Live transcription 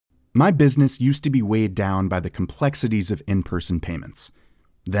My business used to be weighed down by the complexities of in-person payments.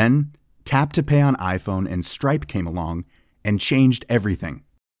 Then, Tap to Pay on iPhone and Stripe came along and changed everything.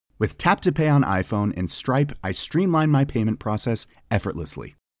 With Tap to Pay on iPhone and Stripe, I streamlined my payment process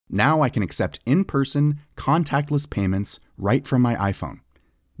effortlessly. Now I can accept in-person, contactless payments right from my iPhone.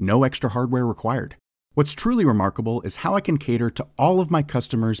 No extra hardware required. What's truly remarkable is how I can cater to all of my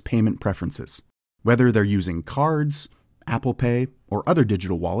customers' payment preferences. Whether they're using cards, Apple Pay, or other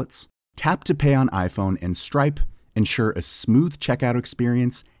digital wallets, Tap to Pay on iPhone and Stripe ensure a smooth checkout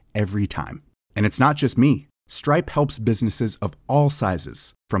experience every time. And it's not just me. Stripe helps businesses of all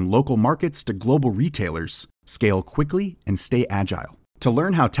sizes, from local markets to global retailers, scale quickly and stay agile. To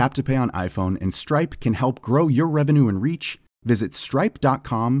learn how Tap to Pay on iPhone and Stripe can help grow your revenue and reach, visit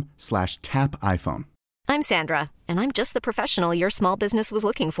stripe.com/tapiphone. I'm Sandra, and I'm just the professional your small business was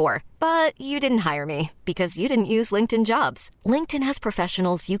looking for. But you didn't hire me because you didn't use LinkedIn Jobs. LinkedIn has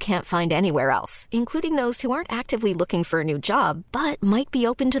professionals you can't find anywhere else, including those who aren't actively looking for a new job, but might be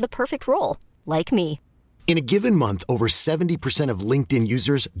open to the perfect role, like me. In a given month, over 70% of LinkedIn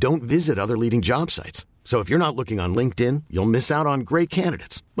users don't visit other leading job sites. So if you're not looking on LinkedIn, you'll miss out on great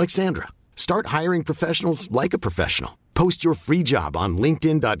candidates like Sandra. Start hiring professionals like a professional. Post your free job on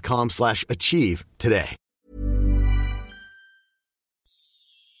linkedin.com/achieve today.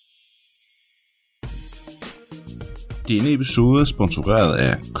 Denne episode er sponsoreret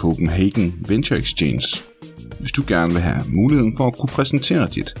af Copenhagen Venture Exchange. Hvis du gerne vil have muligheden for at kunne præsentere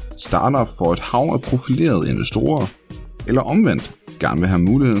dit startup for et hav af profilerede investorer, eller omvendt gerne vil have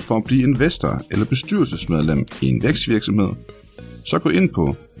muligheden for at blive investor eller bestyrelsesmedlem i en vækstvirksomhed, så gå ind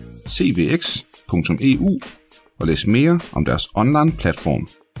på cvx.eu og læs mere om deres online platform.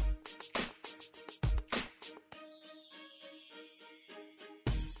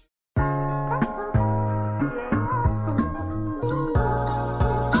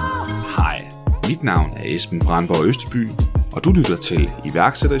 Hej, mit navn er Esben Brandborg Østerby, og du lytter til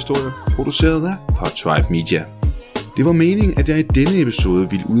iværksætterhistorier produceret af Podtribe Media. Det var meningen, at jeg i denne episode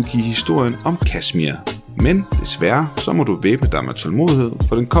ville udgive historien om Kashmir. Men desværre, så må du væbne dig med tålmodighed,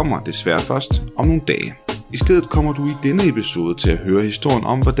 for den kommer desværre først om nogle dage. I stedet kommer du i denne episode til at høre historien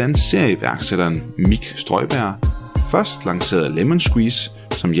om, hvordan serieværksætteren Mik Strøjberg først lancerede Lemon Squeeze,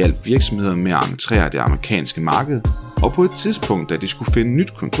 som hjalp virksomheder med at entrere det amerikanske marked, og på et tidspunkt, da de skulle finde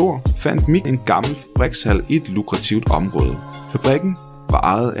nyt kontor, fandt Mik en gammel fabrikshal i et lukrativt område. Fabrikken var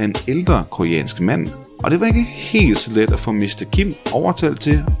ejet af en ældre koreansk mand, og det var ikke helt så let at få Mr. Kim overtalt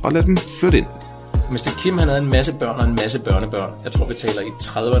til at lade dem flytte ind. Mr. Kim han havde en masse børn og en masse børnebørn. Jeg tror vi taler i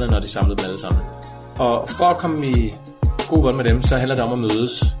 30'erne, når de samlede dem alle sammen. Og for at komme i god vold med dem, så handler det om at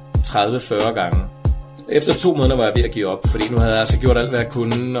mødes 30-40 gange. Efter 2 måneder var jeg ved at give op, fordi nu havde jeg altså gjort alt hvad jeg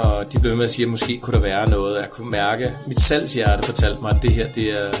kunne, og de blev med at sige, at måske kunne der være noget. Jeg kunne mærke, mit salgshjerte fortalte mig, at det her det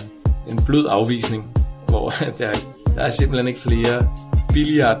er en blød afvisning, hvor der er simpelthen ikke flere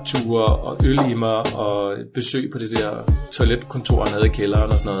billiardture og øl i mig og besøg på det der toiletkontor nede i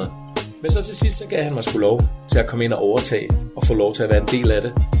kælderen og sådan noget. Men så til sidst så gav han mig sgu lov til at komme ind og overtage og få lov til at være en del af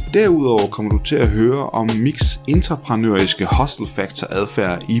det. Derudover kommer du til at høre om Miks entreprenøriske hustle factor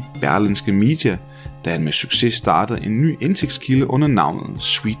adfærd i Berlingske Media, da han med succes startede en ny indtægtskilde under navnet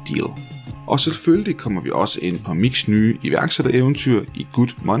Sweet Deal. Og selvfølgelig kommer vi også ind på Miks nye iværksættereventyr i Good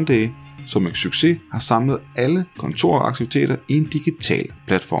Monday, som med succes har samlet alle kontoraktiviteter i en digital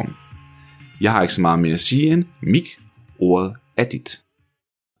platform. Jeg har ikke så meget mere at sige end Mik, ordet er dit.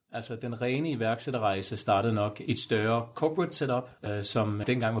 Altså den rene iværksætterrejse startede nok et større corporate setup, som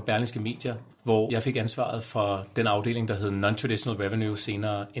dengang var Berlingske Media, hvor jeg fik ansvaret for den afdeling, der hed Non-Traditional Revenue,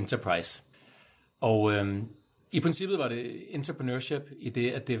 senere Enterprise. Og i princippet var det entrepreneurship i det,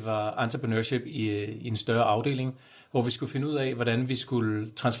 at det var entrepreneurship i en større afdeling, hvor vi skulle finde ud af, hvordan vi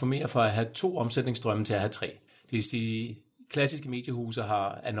skulle transformere fra at have 2 omsætningsstrømme til at have 3. Det vil sige, klassiske mediehuse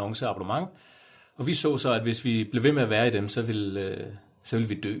har annonce og abonnement, og vi så, at hvis vi blev ved med at være i dem, så ville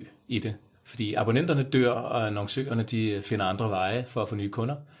vi dø i det. Fordi abonnenterne dør, og annoncørerne de finder andre veje for at få nye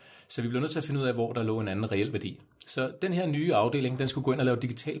kunder. Så vi blev nødt til at finde ud af, hvor der lå en anden reel værdi. Så den her nye afdeling, den skulle gå ind og lave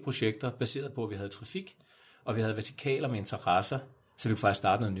digitale projekter, baseret på, at vi havde trafik, og vi havde vertikaler med interesser, så vi kunne faktisk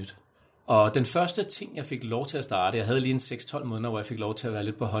starte noget nyt. Og den første ting, jeg fik lov til at starte, jeg havde lige en 6-12 måneder, hvor jeg fik lov til at være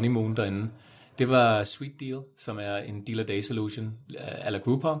lidt på honeymoon derinde, det var Sweet Deal, som er en deal a day solution a la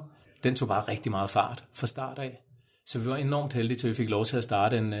Groupon. Den tog bare rigtig meget fart fra start af. Så vi var enormt heldige, til vi fik lov til at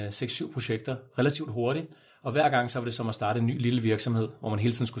starte en 6-7 projekter relativt hurtigt. Og hver gang så var det som at starte en ny lille virksomhed, hvor man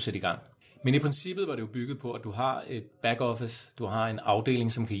hele tiden skulle sætte i gang. Men i princippet var det jo bygget på, at du har et back office, du har en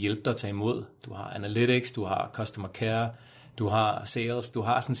afdeling, som kan hjælpe dig at tage imod. Du har analytics, du har customer care, du har sales, du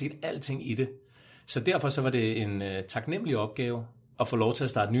har sådan set alting i det. Så derfor så var det en taknemmelig opgave og få lov til at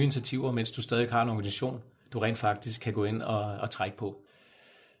starte nye initiativer, mens du stadig har en organisation, du rent faktisk kan gå ind og trække på.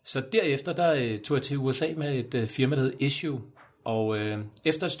 Så derefter der tog jeg til USA med et firma, der hed Issue, og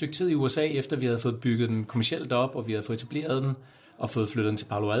efter et stykke tid i USA, efter vi havde fået bygget den kommercielt op, og vi havde fået etableret den og fået flyttet den til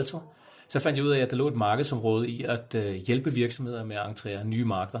Palo Alto, så fandt jeg ud af, at der lå et markedsområde i at hjælpe virksomheder med at entrere nye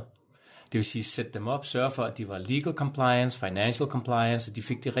markeder. Det vil sige sætte dem op, sørge for, at de var legal compliance, financial compliance, at de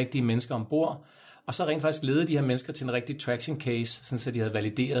fik de rigtige mennesker ombord, og så rent faktisk lede de her mennesker til en rigtig traction case, sådan så de havde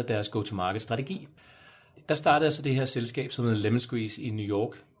valideret deres go-to-market-strategi. Der startede altså det her selskab, som hed Lemon Squeeze i New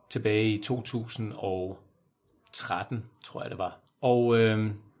York, tilbage i 2013, tror jeg det var. Og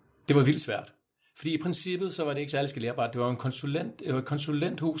det var vildt svært. Fordi i princippet så var det ikke særlig skalerbart. Det var et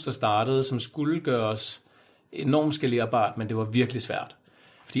konsulenthus, der startede, som skulle gøres enormt skalerbart, men det var virkelig svært.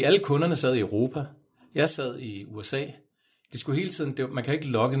 Fordi alle kunderne sad i Europa. Jeg sad i USA. Det skulle hele tiden, man kan ikke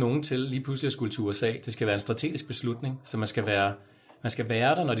lokke nogen til lige pludselig at skulle til USA. Det skal være en strategisk beslutning, så man skal være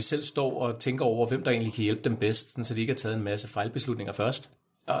der, når de selv står og tænker over, hvem der egentlig kan hjælpe dem bedst, så de ikke har taget en masse fejlbeslutninger først.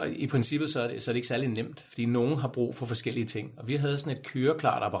 Og i princippet så er det ikke særlig nemt, fordi nogen har brug for forskellige ting. Og vi havde sådan et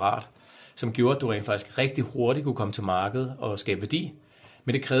køreklart apparat, som gjorde, at du rent faktisk rigtig hurtigt kunne komme til markedet og skabe værdi.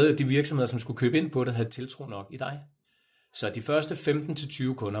 Men det krævede, at de virksomheder, som skulle købe ind på det, havde tiltro nok i dig. Så de første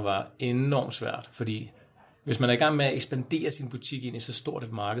 15-20 kunder var enormt svært, fordi hvis man er i gang med at ekspandere sin butik ind i så stort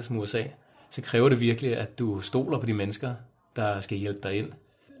et marked som USA, så kræver det virkelig, at du stoler på de mennesker, der skal hjælpe dig ind.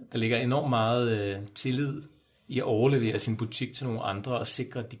 Der ligger enormt meget tillid i at overlevere sin butik til nogle andre og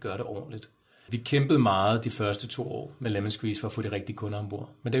sikre, at de gør det ordentligt. Vi kæmpede meget de første 2 år med Lemon Squeeze for at få de rigtige kunder ombord.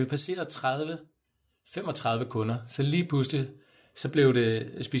 Men da vi passerede 35 kunder, så lige pludselig, så blev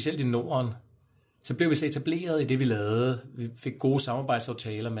det, specielt i Norden, så blev vi så etableret i det, vi lavede. Vi fik gode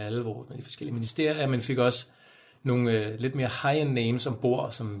samarbejdsaftaler med alle de forskellige ministerier, men fik også nogle lidt mere high-end names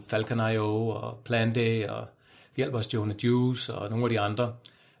ombord, som Falcon.io og Planday, og vi hjalp også Jonah Juice og nogle af de andre.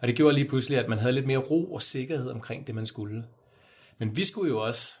 Og det gjorde lige pludselig, at man havde lidt mere ro og sikkerhed omkring det, man skulle. Men vi skulle jo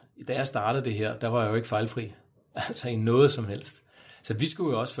også, da jeg startede det her, der var jeg jo ikke fejlfri. Altså i noget som helst. Så vi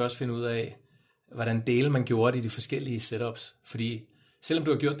skulle jo også først finde ud af, hvordan dele man gjorde det i de forskellige setups. Fordi selvom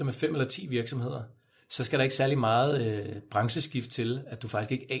du har gjort det med 5 eller 10 virksomheder, så skal der ikke særlig meget brancheskift til, at du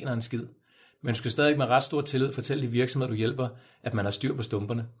faktisk ikke aner en skid. Men du skal stadig med ret stor tillid fortælle de virksomheder, du hjælper, at man har styr på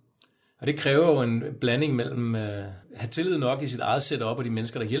stumperne. Og det kræver jo en blanding mellem at have tillid nok i sit eget setup og de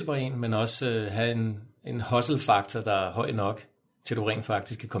mennesker, der hjælper en, men også have en hustle-faktor, der er høj nok, til du rent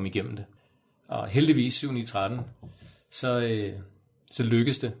faktisk kan komme igennem det. Og heldigvis 7-9-13, så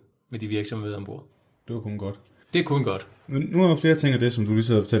lykkes det med de virksomheder ombord. Det var kun godt. Det er kun godt. Men nu er der flere ting af det, som du lige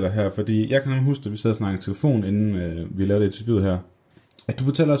sidder og fortæller her, fordi jeg kan nemlig huske, at vi sad og snakkede i telefon, inden vi lavede interviewet her, at du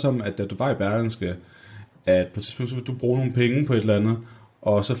fortæller os om, at da du var i Berlingske, at på et tidspunkt så ville du bruge nogle penge på et eller andet,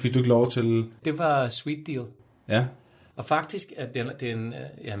 og så fik du ikke lov til... Det var Sweet Deal. Ja. Og faktisk, at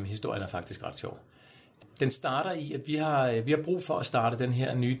historien er faktisk ret sjov. Den starter i, at vi har brug for at starte den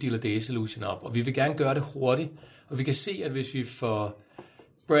her nye Deal a Day solution op, og vi vil gerne gøre det hurtigt, og vi kan se, at hvis vi får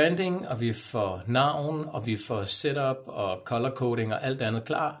branding, og vi får navn, og vi får setup og color coding og alt andet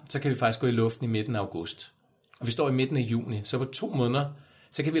klar, så kan vi faktisk gå i luften i midten af august. Og vi står i midten af juni, så på 2 måneder,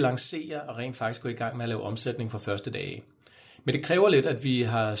 så kan vi lancere og rent faktisk gå i gang med at lave omsætning fra første dag. Men det kræver lidt, at vi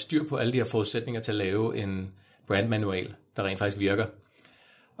har styr på alle de her forudsætninger til at lave en brandmanual, der rent faktisk virker.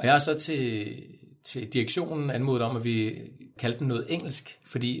 Og jeg har så til direktionen anmodet om, at vi kaldte den noget engelsk,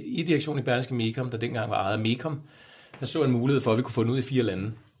 fordi i direktionen i Berlingske Mecom, der dengang var ejet af Mecom, der så en mulighed for, at vi kunne få den ud i 4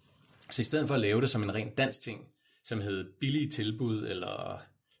 lande. Så i stedet for at lave det som en rent dansk ting, som hed billige tilbud, eller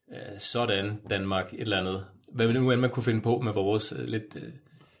sådan Danmark, et eller andet, hvad nu end man kunne finde på med vores lidt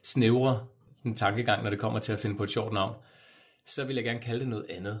snævre tankegang, når det kommer til at finde på et sjovt navn, så vil jeg gerne kalde det noget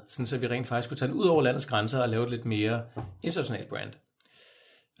andet, sådan så vi rent faktisk kunne tage den ud over landets grænser og lave et lidt mere internationalt brand.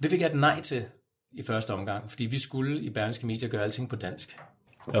 Og det fik jeg et nej til i første omgang, fordi vi skulle i Berlingske Media gøre alting på dansk.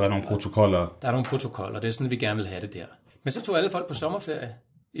 Der var nogle protokoller. Der er nogle protokoller, det er sådan, vi gerne vil have det der. Men så tog alle folk på sommerferie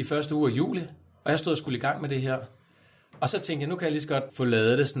i første uge af juli, og jeg stod og skulle i gang med det her. Og så tænkte jeg, nu kan jeg lige så godt få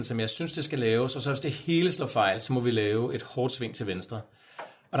lavet det, sådan, som jeg synes, det skal laves, og så hvis det hele slår fejl, så må vi lave et hårdt sving til venstre.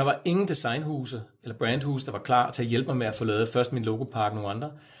 Og der var ingen designhuse eller brandhuse, der var klar til at hjælpe mig med at få lavet først min logopakke og nogle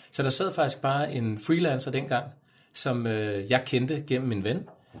andre. Så der sad faktisk bare en freelancer dengang, som jeg kendte gennem min ven,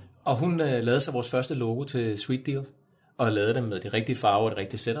 og hun lavede så vores første logo til Sweet Deal, og lavede det med de rigtige farver og det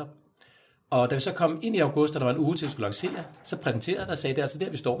rigtige setup. Og da vi så kom ind i august, og der var en uge til at skulle lancere, så præsenterede jeg og sagde, det er altså der,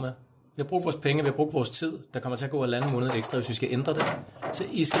 vi står med. Vi har brugt vores penge, vi har brugt vores tid. Der kommer til at gå 1,5 måned ekstra, hvis vi skal ændre det. Så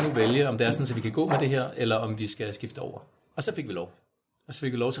I skal nu vælge, om det er sådan, så vi kan gå med det her, eller om vi skal skifte over. Og så fik vi lov. Og så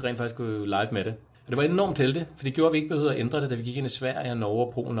fik vi lov til rent faktisk at gå live med det. Og det var enormt heldigt, for det gjorde, at vi ikke behøvede at ændre det, da vi gik ind i Sverige,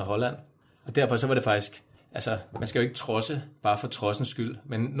 Norge, Polen og Holland. Og derfor så var det faktisk Altså, man skal jo ikke trodse bare for trodsens skyld,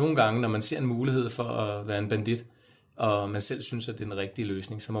 men nogle gange, når man ser en mulighed for at være en bandit, og man selv synes, at det er den rigtige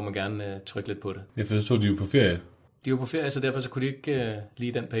løsning, så må man gerne trykke lidt på det. Ja, for så de jo på ferie. De var på ferie, så derfor så kunne de ikke lige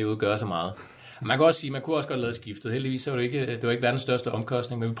i den periode gøre så meget. Man kan også sige, man kunne også godt lave skiftet. Heldigvis så var det var ikke verdens største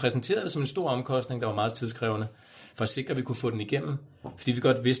omkostning, men vi præsenterede det som en stor omkostning, der var meget tidskrævende, for at sikre, at vi kunne få den igennem, fordi vi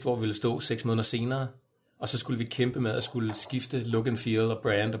godt vidste, hvor vi ville stå 6 måneder senere, og så skulle vi kæmpe med at skulle skifte look and feel og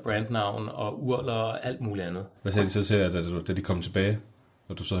brand og brandnavn og urler og alt muligt andet. Hvad sagde de så til, da de kom tilbage,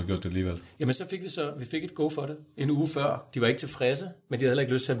 og du så har gjort det alligevel? Jamen så fik vi fik et go for det en uge før. De var ikke tilfredse, men de havde heller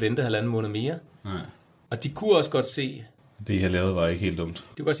ikke lyst til at vente 1,5 måned mere. Nej. Og de kunne også godt se, det I har lavet var ikke helt dumt. De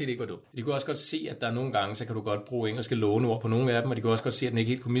kunne godt se, at det ikke var dumt. De kunne også godt se, at der er nogle gange, så kan du godt bruge engelske låneord på nogle af dem, og de kunne også godt se, at den ikke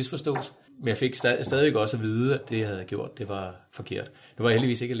helt kunne misforstås. Men jeg fik stadig også at vide, at det, jeg havde gjort, det var forkert. Nu var jeg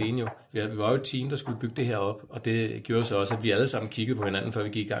heldigvis ikke alene jo. Vi var jo et team, der skulle bygge det her op, og det gjorde så også, at vi alle sammen kiggede på hinanden, før vi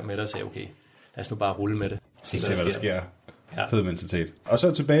gik i gang med det og sagde, okay, lad os nu bare rulle med det. Se, hvad der sker. Ja. Fed mentalitet. Og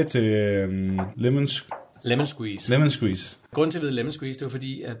så tilbage til Lemon Squeeze. Grunden til at vide Lemon Squeeze, det var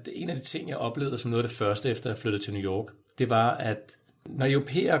fordi, at en af de ting, jeg oplevede som noget af det første, efter jeg flyttede til New York, det var, at når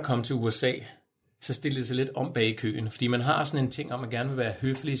europæere kom til USA, så stillede det sig lidt om bag i køen. Fordi man har sådan en ting om, at man gerne vil være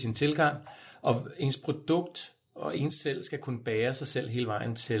høflig i sin tilgang, og ens produkt og ens selv skal kunne bære sig selv hele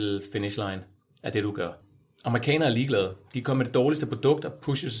vejen til finish line af det, du gør. Amerikanere er ligeglade. De kommer med det dårligste produkt og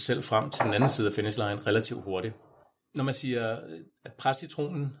pusher sig selv frem til den anden side af finish line relativt hurtigt. Når man siger, at pres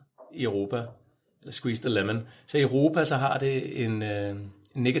citronen i Europa, eller squeeze the lemon, så i Europa så har det en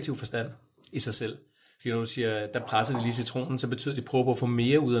negativ forstand i sig selv. Fordi når du siger, der presser de lige citronen, så betyder det, at de prøver på at få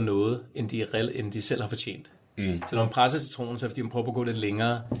mere ud af noget, end de selv har fortjent. Så når man presser citronen, så er det, fordi man prøver på at gå lidt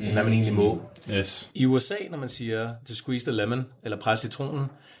længere, end hvad man egentlig må. Yes. I USA, når man siger, to squeeze the lemon, eller presse citronen,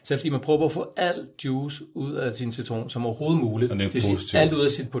 så er det, fordi man prøver på at få alt juice ud af sin citron, som overhovedet muligt. Det vil sige, alt ud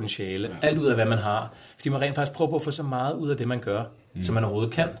af sit potentiale, alt ud af, hvad man har. Fordi man rent faktisk prøver på at få så meget ud af det, man gør, som man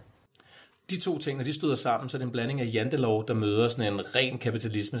overhovedet kan. De to ting, når de støder sammen, så er det en blanding af jantelov, der møder sådan en ren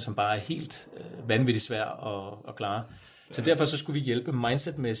kapitalisme, som bare er helt vanvittigt svær at klare. Så derfor så skulle vi hjælpe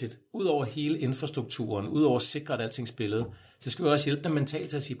mindsetmæssigt, ud over hele infrastrukturen, ud over at sikre, at alting spillede, så skulle vi også hjælpe dem mentalt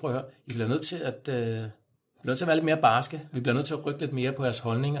til at sige, prøv at høre, I bliver nødt til at være lidt mere barske, vi bliver nødt til at rykke lidt mere på jeres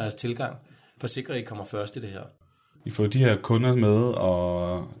holdning og jeres tilgang, for at sikre, at I kommer først i det her. I får de her kunder med,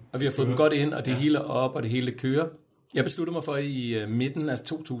 og vi har fået dem godt ind, og det hele er op, og det hele kører. Jeg besluttede mig for i midten af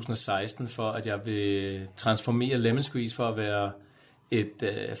 2016, for at jeg vil transformere Lemon Squeeze for at være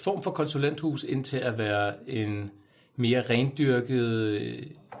et form for konsulenthus, indtil at være en mere rendyrket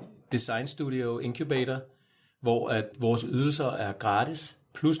design studio incubator, hvor at vores ydelser er gratis,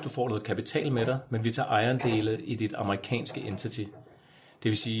 plus du får noget kapital med dig, men vi tager ejerdele i dit amerikanske entity. Det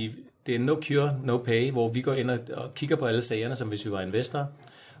vil sige, det er no cure, no pay, hvor vi går ind og kigger på alle sagerne, som hvis vi var investorer,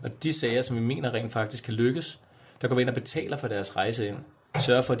 og de sager, som vi mener rent faktisk kan lykkes, der går vi ind og betaler for deres rejse ind,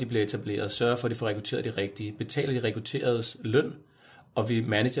 sørger for, at de bliver etableret, sørger for, at de får rekrutteret de rigtige, betaler de rekrutteredes løn, og vi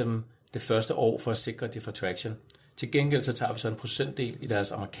manager dem det første år for at sikre, at de får traction. Til gengæld så tager vi så en procentdel i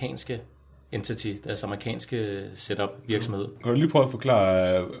deres amerikanske entity, deres amerikanske setup virksomhed. Kan du lige prøve at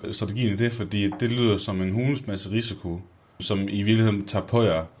forklare strategien i det, fordi det lyder som en hulens masse risiko, som i virkeligheden tager på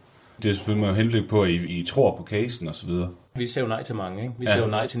jer. Det er selvfølgelig med henblik på, at I tror på casen og så videre. Vi sagde jo nej til mange, ikke? Vi sagde jo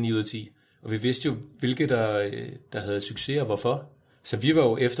nej til 9 ud af 10. Og vi vidste jo, hvilke der havde succes og hvorfor. Så vi var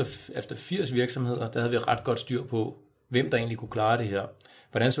jo efter 80 virksomheder, der havde vi ret godt styr på, hvem der egentlig kunne klare det her.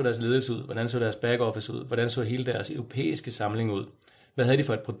 Hvordan så deres ledelse ud? Hvordan så deres back-office ud? Hvordan så hele deres europæiske samling ud? Hvad havde de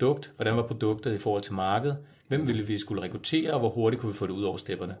for et produkt? Hvordan var produktet i forhold til markedet? Hvem ville vi skulle rekruttere, og hvor hurtigt kunne vi få det ud over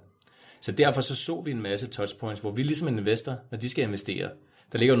stepperne? Så derfor så vi en masse touchpoints, hvor vi ligesom en investor, når de skal investere,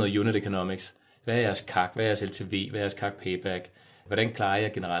 der ligger jo noget unit economics. Hvad er jeres CAC? Hvad er jeres LTV? Hvad er jeres CAC payback? Hvordan klarer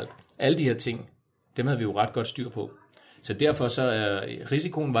jeg generelt? Alle de her ting, dem havde vi jo ret godt styr på. Så derfor så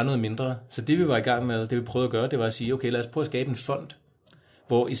risikoen var noget mindre. Så det vi var i gang med, det vi prøvede at gøre, det var at sige, okay, lad os prøve at skabe en fond,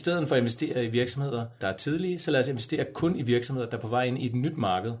 hvor i stedet for at investere i virksomheder, der er tidlige, så lad os investere kun i virksomheder, der er på vej ind i et nyt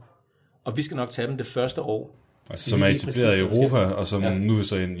marked. Og vi skal nok tage dem det første år. Altså, som er etableret i Europa, og som nu vil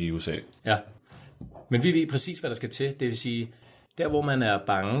så ind i USA. Ja, men vi ved præcis, hvad der skal til. Det vil sige, der hvor man er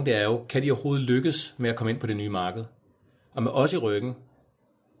bange, det er jo, kan de overhovedet lykkes med at komme ind på det nye marked? Og med os i ryggen,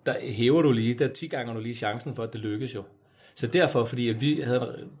 der hæver du lige, der 10 gange du lige chancen for, at det lykkes jo. Så derfor, fordi at vi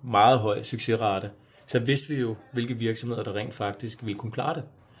havde en meget høj succesrate, så vidste vi jo, hvilke virksomheder, der rent faktisk ville kunne klare det.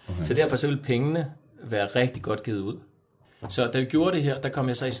 Okay. Så derfor så ville pengene være rigtig godt givet ud. Så da vi gjorde det her, der kom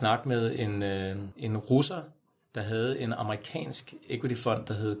jeg så i snak med en russer, der havde en amerikansk equity fund,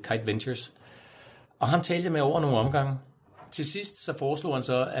 der hed Kite Ventures. Og ham talte jeg med over nogle omgange. Til sidst så foreslog han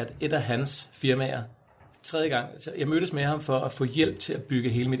så, at et af hans firmaer, tredje gang. Så jeg mødtes med ham for at få hjælp til at bygge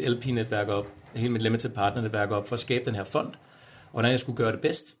hele mit LP-netværk op, hele mit Limited Partner-netværk op, for at skabe den her fond, og hvordan jeg skulle gøre det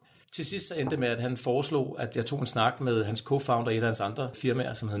bedst. Til sidst så endte med, at han foreslog, at jeg tog en snak med hans co-founder i et af hans andre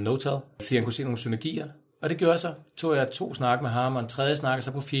firmaer, som hedder Notal, fordi han kunne se nogle synergier. Og det gjorde så. Tog jeg 2 snak med ham, og en 3. snak, og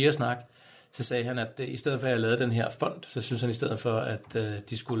så på 4. snak, så sagde han, at i stedet for at jeg lavede den her fond, så synes han i stedet for, at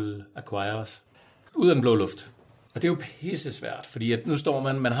de skulle acquire os. Ud af den blå luft. Og det er jo pisse svært, fordi at nu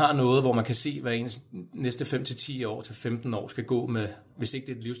står man har noget, hvor man kan se, hvad ens næste 5-10 år til 15 år skal gå med, hvis ikke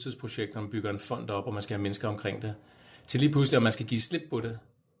det er et livstidsprojekt, når man bygger en fond op, og man skal have mennesker omkring det. Til lige pludselig, om man skal give slip på det,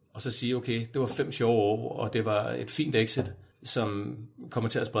 og så sige, okay, det var 5 sjove år, og det var et fint exit, som kommer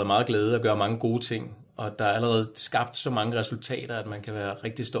til at sprede meget glæde og gøre mange gode ting. Og der er allerede skabt så mange resultater, at man kan være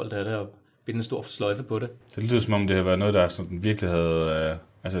rigtig stolt af det og binde en stor sløjfe på det. Det lyder som om, det har været noget, der sådan virkelig havde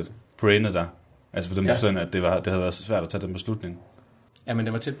brainet dig. Altså for den forstand, at det havde været så svært at tage den beslutning. Ja, men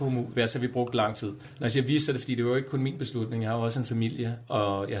det var tæt på umuligt, så vi brugte lang tid. Når jeg siger vi, så er det, fordi det var jo ikke kun min beslutning. Jeg har jo også en familie,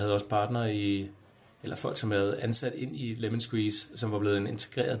 og jeg havde også partnere eller folk, som havde ansat ind i Lemon Squeeze, som var blevet en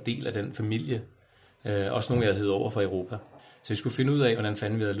integreret del af den familie. Også nogle, jeg havde over fra Europa. Så vi skulle finde ud af, hvordan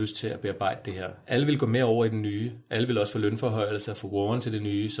fanden vi havde lyst til at bearbejde det her. Alle ville gå mere over i den nye. Alle ville også få lønforhøjelser, få warrant til det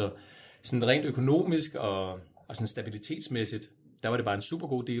nye. Så sådan rent økonomisk og sådan stabilitetsmæssigt, der var det bare en super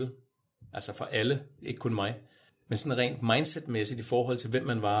god deal. Altså for alle, ikke kun mig. Men sådan rent mindsetmæssigt i forhold til, hvem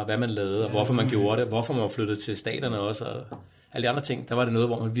man var, hvad man lavede, og hvorfor man gjorde det, hvorfor man var flyttet til staterne også, og alle de andre ting, der var det noget,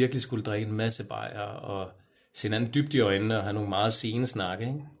 hvor man virkelig skulle drikke en masse bajer, og se en anden dybt i øjnene, og have nogle meget sene snakke,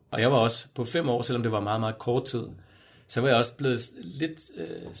 ikke? Og jeg var også på 5 år, selvom det var meget, meget kort tid, så var jeg også blevet lidt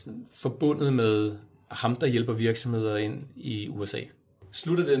sådan forbundet med ham, der hjælper virksomheder ind i USA.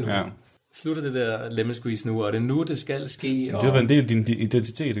 Slutter det nu? Ja. Slutter det der Lemon Squeeze nu, og det er nu, det skal ske. Og det har været en del af din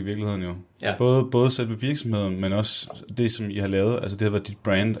identitet i virkeligheden jo. Ja. Både selve virksomheden, men også det, som I har lavet. Altså det har været dit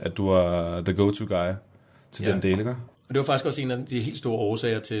brand, at du er the go-to guy til den del, ikke? Og det var faktisk også en af de helt store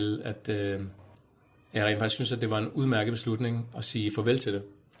årsager til, at jeg rent faktisk synes, at det var en udmærket beslutning at sige farvel til det.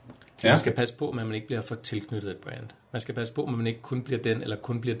 Ja. Man skal passe på, at man ikke bliver for tilknyttet et brand. Man skal passe på, at man ikke kun bliver den, eller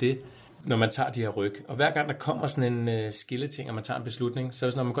kun bliver det, når man tager de her ryg. Og hver gang der kommer sådan en skilleting, og man tager en beslutning,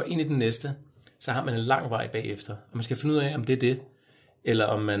 så når man går ind i den næste, så har man en lang vej bagefter. Og man skal finde ud af, om det er det, eller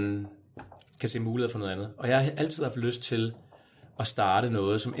om man kan se muligheder for noget andet. Og jeg har altid haft lyst til at starte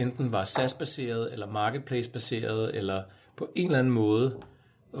noget, som enten var SaaS-baseret, eller marketplace-baseret, eller på en eller anden måde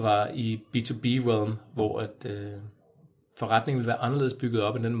var i B2B-realm, hvor at forretningen ville være anderledes bygget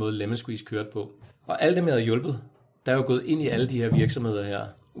op, end den måde Lemon Squeeze kørte på. Og alt det med at hjulpet, der er jo gået ind i alle de her virksomheder her,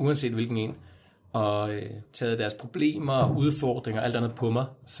 uanset hvilken en, og taget deres problemer og udfordringer og alt andet på mig,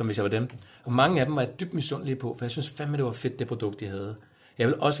 som hvis jeg var dem. Og mange af dem var jeg dybt misundelige på, for jeg synes fandme, det var fedt, det produkt, de havde. Jeg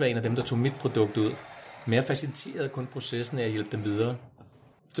vil også være en af dem, der tog mit produkt ud, men jeg faciliterede kun processen af at hjælpe dem videre.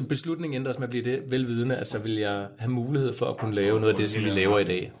 Så beslutningen endte også med at blive det velvidende, at så vil jeg have mulighed for at kunne lave noget af det, som vi laver i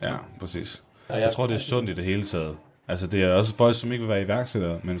dag. Ja, præcis. Jeg tror, det er sundt i det hele taget. Altså det er også folk, som ikke vil være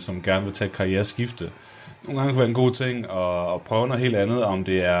iværksættere, men som gerne vil tage et karriereskifte. Nogle gange kan det være en god ting at prøve noget helt andet, om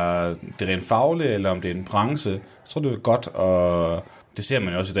det er rent fagligt, eller om det er en branche. Jeg tror, det er godt, og det ser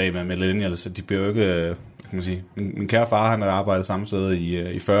man jo også i dag med millennials, at de bliver jo ikke, kan man sige, min kære far, han har arbejdet samme sted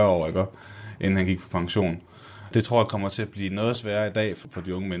i 40 år, ikke? Inden han gik på pension. Det tror jeg kommer til at blive noget sværere i dag for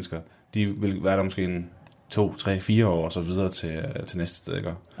de unge mennesker. De vil være der måske en 2, 3, 4 år og så videre til næste sted, ikke?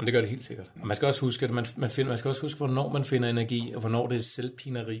 Jamen, det gør det helt sikkert. Og man skal også huske, at man skal også huske, hvornår man finder energi, og hvornår det er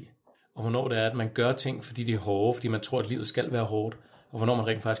selvpineri. Og hvornår det er, at man gør ting, fordi de er hårde, fordi man tror, at livet skal være hårdt, og hvornår man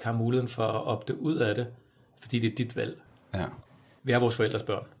rent faktisk har muligheden for at opte ud af det, fordi det er dit valg. Ja. Vi er vores forældres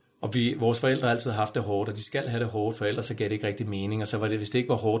børn, og vores forældre har altid haft det hårdt, og de skal have det hårdt, for ellers så gav det ikke rigtig mening, og så var det, hvis det ikke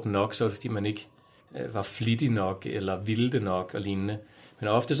var hårdt nok, så var det, fordi man ikke var flittig nok, eller ville det nok, og lignende. Men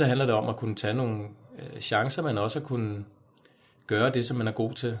ofte så handler det om at kunne tage nogle chancer, men også at kunne gøre det, som man er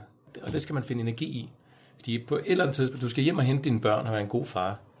god til, og det skal man finde energi i. Fordi på et eller andet tidspunkt, du skal hjem og hente dine børn og være en god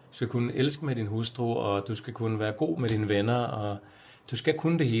far. Du skal kunne elske med din hustru, og du skal kunne være god med dine venner, og du skal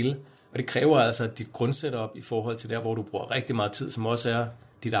kunne det hele. Og det kræver altså dit grundsetup i forhold til der, hvor du bruger rigtig meget tid, som også er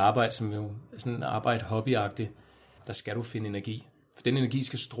dit arbejde, som jo er sådan et arbejde hobbyagtigt. Der skal du finde energi. For den energi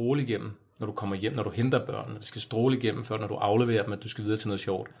skal stråle igennem, når du kommer hjem, når du henter børnene. Det skal stråle igennem, før når du afleverer dem, at du skal videre til noget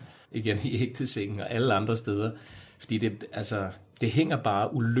sjovt. Igen i ægtesengen og alle andre steder. Fordi det hænger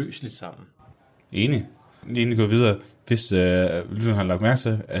bare uløseligt sammen. Enig. Inden vi går videre, hvis lyden har lagt mærke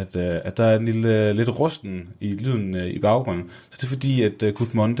til, at der er en lille lidt rusten i lyden i baggrunden, så det er fordi, at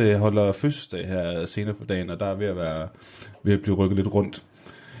Gudmonde holder fødselsdag her senere på dagen, og der er ved at blive rykket lidt rundt.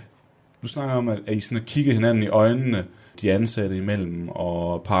 Du snakker om, at I sådan kigger hinanden i øjnene, de ansatte imellem,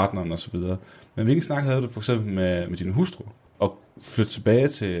 og partneren osv. Men hvilken snak havde du for eksempel med din hustru, og flytte tilbage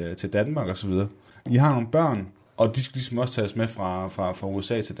til Danmark osv.? I har nogle børn, og de skal ligesom også tages med fra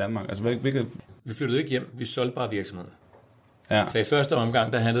USA til Danmark. Altså, hvilket... Vi flyttede ikke hjem, vi solgte bare virksomheden. Ja. Så i første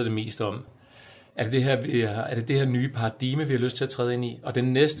omgang, der handlede det mest om, er det det her nye paradigme, vi har lyst til at træde ind i? Og det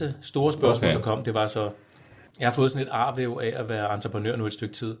næste store spørgsmål, der kom, det var så, jeg har fået sådan et arvæv af at være entreprenør nu et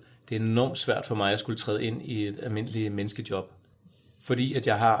stykke tid. Det er enormt svært for mig at skulle træde ind i et almindeligt menneskejob, fordi at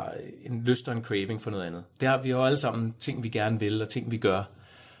jeg har en lyst og en craving for noget andet. Vi har alle sammen ting, vi gerne vil, og ting, vi gør.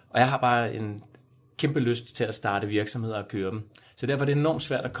 Og jeg har bare en kæmpe lyst til at starte virksomheder og køre dem. Så derfor er det enormt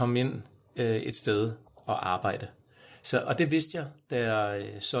svært at komme ind et sted og arbejde. Og det vidste jeg, da jeg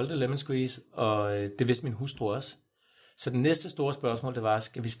solgte Lemon Squeeze, og det vidste min hustru også. Så det næste store spørgsmål, det var,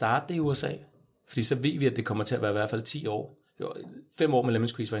 skal vi starte det i USA? Fordi så ved vi, at det kommer til at være i hvert fald 10 år. 5 år med Lemon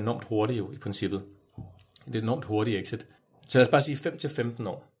Squeeze var enormt hurtigt jo, i princippet. Det er et enormt hurtigt exit. Så lad os bare sige 5 til 15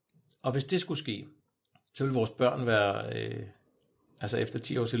 år. Og hvis det skulle ske, så vil vores børn være, efter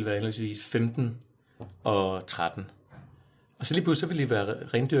 10 år, så vil det være enligvis 15 og 13. Og så lige pludselig vil de være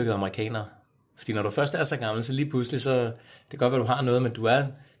rendyrkede amerikanere. Fordi når du først er så gammel, så lige pludselig, så det kan godt være, du har noget, men du er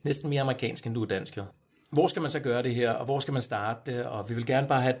næsten mere amerikansk, end du er dansk. Jo. Hvor skal man så gøre det her, og hvor skal man starte det? Og vi vil gerne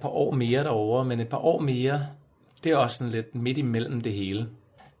bare have et par år mere derovre, men et par år mere, det er også sådan lidt midt imellem det hele.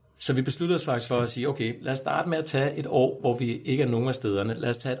 Så vi besluttede os faktisk for at sige, okay, lad os starte med at tage et år, hvor vi ikke er nogen af stederne. Lad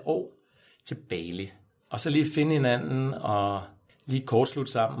os tage et år til Bali, og så lige finde hinanden, og lige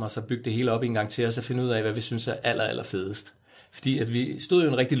kortslutte sammen, og så bygge det hele op en gang til, og så finde ud af, hvad vi synes er aller fedest. Fordi at vi stod i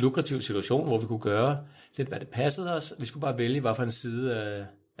en rigtig lukrativ situation, hvor vi kunne gøre lidt, hvad det passede os. Vi skulle bare vælge, hvad for en side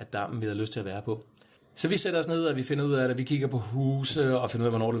af dammen, vi havde lyst til at være på. Så vi sætter os ned, og vi finder ud af det. Vi kigger på huse, og finder ud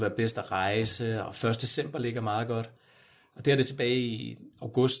af, hvornår det vil være bedst at rejse. Og 1. december ligger meget godt. Og det er det tilbage i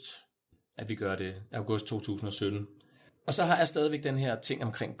august, at vi gør det. August 2017. Og så har jeg stadigvæk den her ting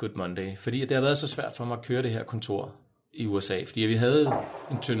omkring Good Monday. Fordi det har været så svært for mig at køre det her kontor i USA. Fordi vi havde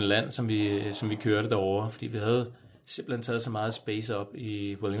en tynde land, som vi kørte derovre. Fordi vi havde simpelthen taget så meget space op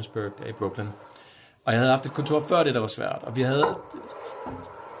i Williamsburg, i Brooklyn. Og jeg havde haft et kontor før det, der var svært. Og vi havde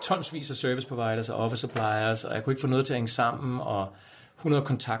tonsvis af service providers og office suppliers, og jeg kunne ikke få noget til at hænge sammen, og 100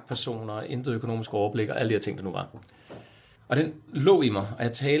 kontaktpersoner, intet økonomisk overblik, og alle de her ting, der nu var. Og den lå i mig, og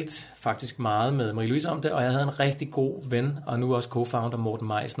jeg talte faktisk meget med Marie-Louise om det, og jeg havde en rigtig god ven, og nu også co-founder Morten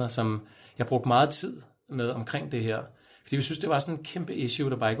Meisner, som jeg brugte meget tid med omkring det her. Fordi vi synes, det var sådan en kæmpe issue,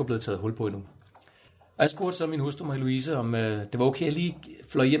 der bare ikke var blevet taget hul på endnu. Og jeg spurgte så min hustru Marie-Louise, om det var okay, at lige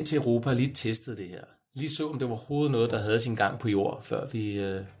fløj hjem til Europa og lige testede det her. Lige så, om det var overhovedet noget, der havde sin gang på jord, før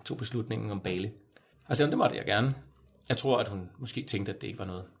vi tog beslutningen om Bali. Og så det måtte jeg gerne. Jeg tror, at hun måske tænkte, at det ikke var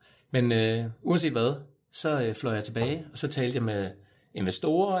noget. Men uanset hvad, så fløj jeg tilbage, og så talte jeg med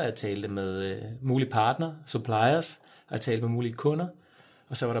investorer, jeg talte med mulige partner, suppliers, og jeg talte med mulige kunder,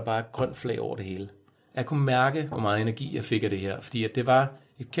 og så var der bare et grønt flag over det hele. Jeg kunne mærke, hvor meget energi jeg fik af det her, fordi at det var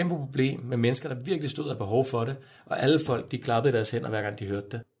et kæmpe problem med mennesker, der virkelig stod af behov for det, og alle folk, de klappede deres hænder, hver gang de hørte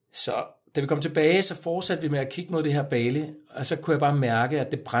det. Så da vi kom tilbage, så fortsatte vi med at kigge mod det her Bali, og så kunne jeg bare mærke,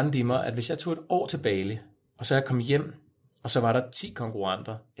 at det brændte i mig, at hvis jeg tog et år til Bali, og så jeg kom hjem, og så var der 10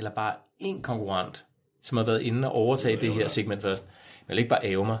 konkurrenter, eller bare 1 konkurrent, som havde været inde og overtage det her segment først. Jeg ville ikke bare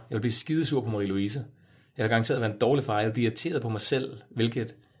æve mig, jeg ville blive skidesur på Marie-Louise. Jeg havde garanteret været en dårlig far, jeg ville blive irriteret på mig selv,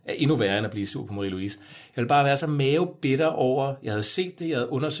 hvilket er endnu værre end at blive sur på Marie-Louise. Jeg ville bare være så mavebitter over, jeg havde set det, jeg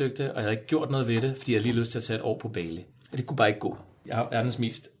havde undersøgt det, og jeg havde ikke gjort noget ved det, fordi jeg havde lige lyst til at tage et år på Bali. Og det kunne bare ikke gå. Jeg har verdens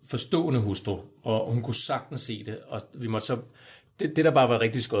mest forstående hustru, og hun kunne sagtens se det, og vi måtte så... Det der bare var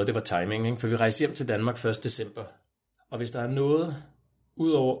rigtig skødt, det var timing, ikke? For vi rejste hjem til Danmark 1. december. Og hvis der er noget,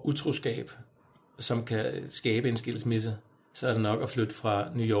 ud over utroskab, som kan skabe en skilsmisse, så er det nok at flytte fra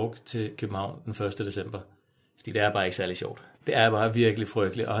New York til København den 1. december. Fordi det er bare ikke særlig sjovt. Det er bare virkelig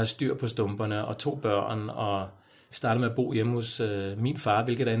frygteligt at have styr på stumperne og 2 børn, og starte med at bo hjemme hos min far,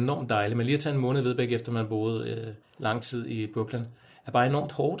 hvilket er enormt dejligt. Men lige at tage en måned Vedbæk, efter man boede lang tid i Brooklyn, er bare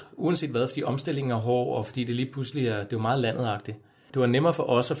enormt hårdt, uanset hvad, fordi omstillingen er hård, og fordi det lige pludselig er, det er jo meget landetagtigt. Det var nemmere for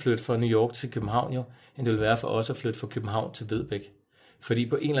os at flytte fra New York til København, jo, end det ville være for os at flytte fra København til Vedbæk. Fordi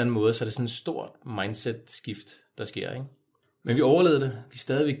på en eller anden måde, så er det sådan et stort mindset-skift, der sker, ikke? Men vi overlevede det. Vi er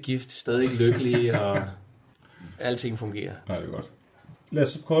stadigvæk gift, stadig lykkelige, og alting fungerer. Nej, det er godt. Lad os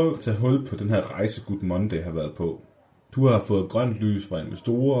så prøve at tage hul på den her rejse, Good Monday har været på. Du har fået grønt lys fra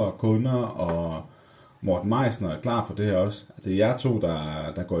investorer, kunder, og Morten Meisner er klar på det her også. Det er jer to,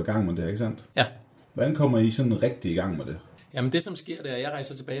 der går i gang med det her, ikke sandt? Ja. Hvordan kommer I sådan rigtig i gang med det? Jamen det, som sker, det er, at jeg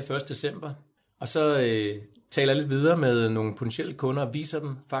rejser tilbage 1. december, og så taler lidt videre med nogle potentielle kunder og viser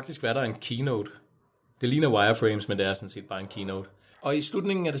dem faktisk, hvad der er en keynote. Det ligner wireframes, men det er sådan set bare en keynote. Og i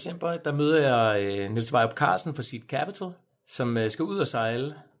slutningen af december, der møder jeg Niels Vejrup Carlsen fra Seed Capital, som skal ud og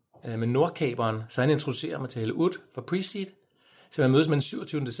sejle med Nordkaberen, så han introducerer mig til Helle Ud fra Pre-Seed, så jeg mødes med den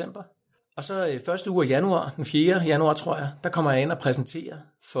 27. december. Og så første uge af januar, den 4. januar tror jeg, der kommer jeg ind og præsenterer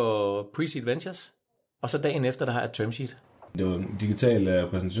for Pre-Seed Ventures. Og så dagen efter, der har jeg et term sheet. Det var en digital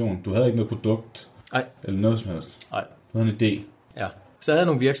præsentation. Du havde ikke noget produkt? Nej. Eller noget som helst? Nej. Du havde en idé? Ja. Så havde jeg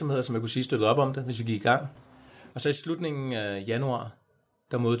nogle virksomheder, som jeg kunne sige støttede op om det, hvis vi gik i gang. Og så i slutningen af januar,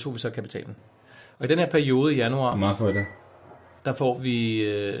 der modtog vi så kapitalen. Og i den her periode i januar... Hvor meget får I der? Der får vi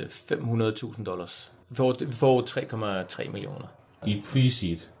 $500,000. Vi får 3,3 millioner. I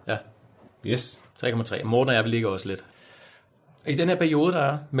pre-seed? Ja. Yes. 3,3. Morten og jeg ligger også lidt. I den her periode, der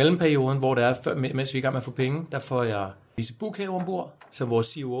er mellemperioden, hvor der er, mens vi er i gang med at få penge, der får jeg Lise Bukhave ombord, som vores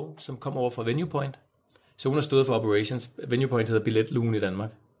COO, som kommer over fra VenuePoint. Så hun har stået for operations. VenuePoint hedder Billetlugen i Danmark.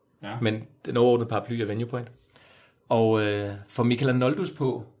 Ja. Men den overordnede paraply er VenuePoint. Og får Michael Arnoldus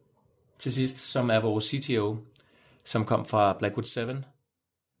på til sidst, som er vores CTO, som kom fra Blackwood 7,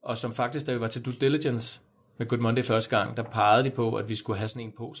 og som faktisk, da vi var til due diligence med Good Monday første gang, der pegede de på, at vi skulle have sådan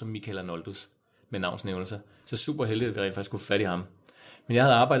en på som Michael Arnoldus med navnsnævnelse. Så super heldigt, at vi rent faktisk skulle fat i ham. Men jeg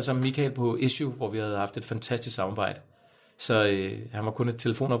havde arbejdet sammen med Michael på Issue, hvor vi havde haft et fantastisk samarbejde. Så han var kun et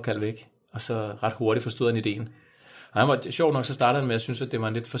telefonopkald væk, og så ret hurtigt forstod han ideen. Og han var sjovt nok, så startede han med at synes, at det var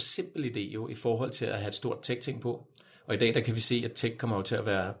en lidt for simpel idé jo, i forhold til at have et stort tech-ting på. Og i dag, der kan vi se, at tech kommer jo til at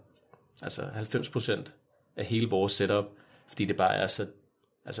være 90% af hele vores setup, fordi det bare er så,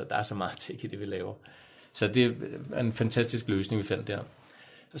 der er så meget tech i det, vi laver. Så det er en fantastisk løsning, vi fandt der.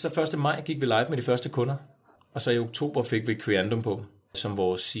 Og så 1. maj gik vi live med de første kunder, og så i oktober fik vi Creandum på, som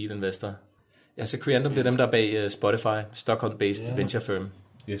vores seed investor. Ja, så Creandum, det er dem, der er bag Spotify, Stockholm-based venture firm.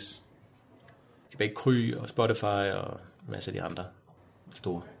 Yes. De er bag Kry og Spotify og en masse af de andre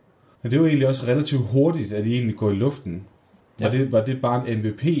store. Men det er jo egentlig også relativt hurtigt, at I egentlig går i luften. Var det bare en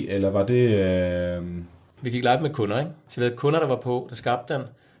MVP, eller var det... Vi gik live med kunder, ikke? Så vi havde kunder, der var på, der skabte den,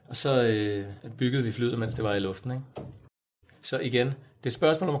 og så byggede vi flyet, mens det var i luften, ikke? Så igen, det er et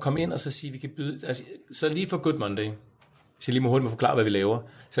spørgsmål om at komme ind og så sige, vi kan byde... Altså, så lige for Good Monday, hvis jeg lige må hurtigt forklare, hvad vi laver,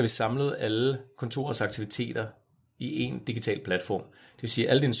 så har vi samlet alle kontorets aktiviteter i en digital platform. Det vil sige,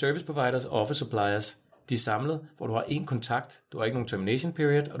 alle dine service providers og office suppliers, de er samlet, hvor du har én kontakt, du har ikke nogen termination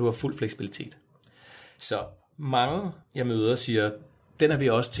period, og du har fuld fleksibilitet. Så mange, jeg møder, siger, den har vi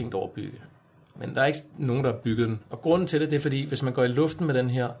også tænkt over at bygge. Men der er ikke nogen, der har bygget den. Og grunden til det er fordi, hvis man går i luften med den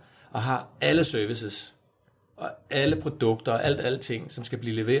her, og har alle services, og alle produkter og alting, som skal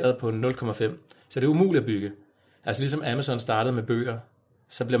blive leveret på 0,5, så er det umuligt at bygge. Altså ligesom Amazon startede med bøger,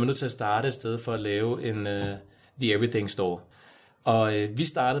 så bliver man nødt til at starte et sted for at lave en The Everything Store. Og vi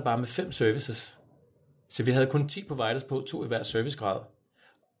startede bare med 5 services. Så vi havde kun 10 providers på, 2 i hver servicegrad.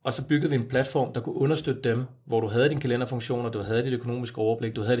 Og så byggede vi en platform, der kunne understøtte dem, hvor du havde dine kalenderfunktioner, du havde dit økonomiske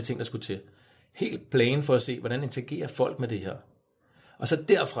overblik, du havde de ting, der skulle til. Helt plan for at se, hvordan interagerer folk med det her. Og så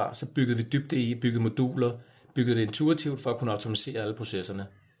derfra, så byggede vi dybde i, byggede moduler, byggede det intuitivt for at kunne automatisere alle processerne.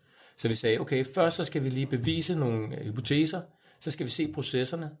 Så vi sagde, okay, først så skal vi lige bevise nogle hypoteser, så skal vi se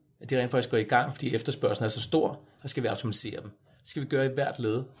processerne, at de rent faktisk går i gang, fordi efterspørgselen er så stor, så skal vi automatisere dem. Det skal vi gøre i hvert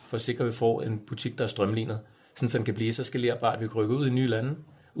led, for at sikre, at vi får en butik, der er strømlignet, sådan så den kan blive så skalerbart, at vi kan rykke ud i nye lande,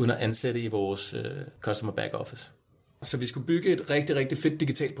 uden at ansætte i vores customer back office. Så vi skulle bygge et rigtig, rigtig fedt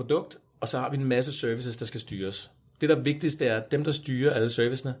digitalt produkt, og så har vi en masse services, der skal styres. Det, der er vigtigst, er, at dem, der styrer alle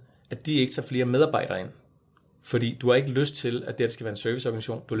servicene, at de ikke tager flere medarbejdere ind. Fordi du har ikke lyst til, at det skal være en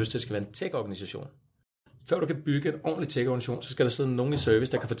serviceorganisation, du har lyst til, at det skal være en tech-organisation. Før du kan bygge en ordentlig tech-organisation, så skal der sidde nogen i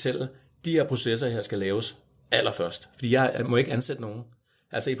service, der kan fortælle, de her processer her skal laves allerførst. Fordi jeg må ikke ansætte nogen.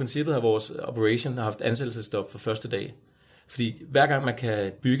 Altså i princippet har vores operation haft ansættelsesstop for første dag. Fordi hver gang man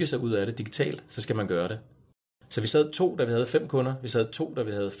kan bygge sig ud af det digitalt, så skal man gøre det. Så vi sad 2, da vi havde 5 kunder, vi sad 2, da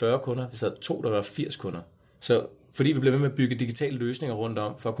vi havde 40 kunder, vi sad 2, der var 80 kunder. Så fordi vi blev ved med at bygge digitale løsninger rundt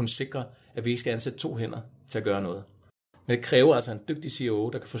om, for at kunne sikre, at vi ikke skal ansætte 2 hænder til at gøre noget. Men det kræver altså en dygtig CEO,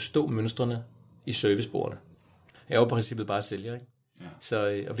 der kan forstå mønstrene i servicebordene. Jeg er jo i princippet bare sælger, ikke? Ja.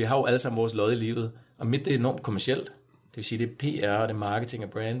 Så, og vi har jo alle sammen vores lod i livet, og mit det er enormt kommercielt. Det vil sige, det er PR, det er marketing og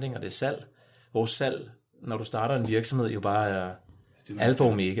branding, og det er salg. Vores salg, når du starter en virksomhed, jo bare er alfa og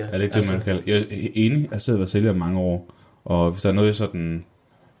omega. Er det ikke det, man kalder? Jeg er enig, jeg sidder og sælger mange år, og hvis der er noget, jeg sådan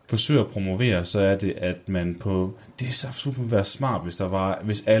forsøger at promovere, så er det, at man på... Det er så super være smart,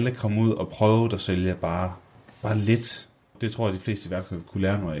 hvis alle kom ud og prøvede at sælge bare lidt. Det tror jeg, de fleste iværksættere kunne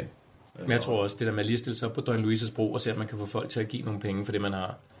lære noget af. Men jeg tror også, det der med at lige stille sig op på Døgn Louises bro, og se, at man kan få folk til at give nogle penge for det, man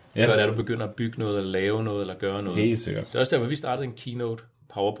har. Ja. Før du begynder at bygge noget, eller lave noget, eller gøre noget. Helt sikkert. Så også derfor, vi startede en keynote,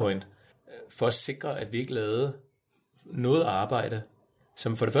 PowerPoint, for at sikre, at vi ikke lavede noget arbejde,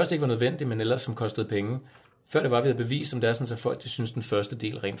 som for det første ikke var nødvendigt, men ellers som kostede penge. Før det var, vi havde bevist, om det er sådan, at folk de synes, den første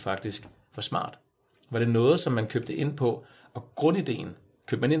del rent faktisk var smart. Var det noget, som man købte ind på, og grundideen,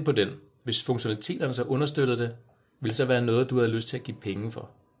 købte man ind på den, hvis funktionaliteterne så understøttede det, ville så være noget, du havde lyst til at give penge for.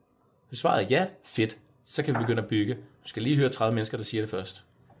 Hvis svaret er ja, fedt, så kan vi begynde at bygge. Du skal lige høre 30 mennesker, der siger det først.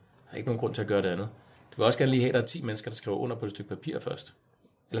 Der er ikke nogen grund til at gøre det andet. Du vil også gerne lige have, at der er 10 mennesker, der skriver under på et stykke papir først.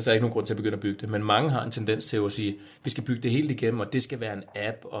 Ellers er der ikke nogen grund til at begynde at bygge det. Men mange har en tendens til at sige, vi skal bygge det helt igennem, og det skal være en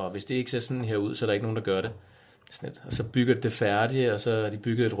app, og hvis det ikke ser sådan her ud, så er der ikke nogen, der gør det. Og så bygger det færdigt, og så er de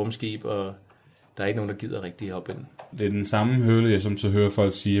bygget et rumskib, og der er ikke nogen, der gider rigtig hoppe ind. Det er den samme høvle, som så hører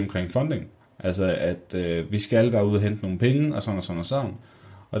folk sige omkring funding. Altså, at vi skal være ude og hente nogle penge, og sådan og sådan og sådan.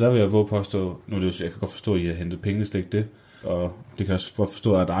 Og der vil jeg våge påstå, nu er det jo, jeg kan godt forstå, at I har hentet penge, det ikke det. Og det kan jeg også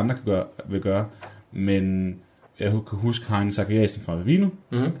forstå, at andre vil gøre. Men jeg kan huske Heinz Zachariasen fra Vivino.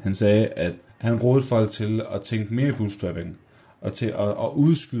 Han sagde, at han rådede folk til at tænke mere i bootstrapping. Og til at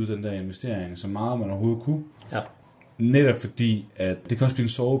udskyde den der investering, så meget man overhovedet kunne. Ja. Netop fordi, at det kan også blive en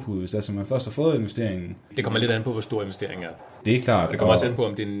sovepude, hvis altså man først har fået investeringen. Det kommer lidt an på, hvor stor investeringen er. Det er klart. Og det kommer også an på,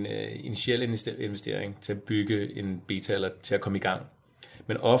 om det er en initial investering til at bygge en beta, eller til at komme i gang.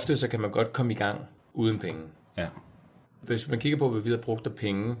 Men ofte så kan man godt komme i gang uden penge. Ja. Hvis man kigger på, hvad vi havde brugt af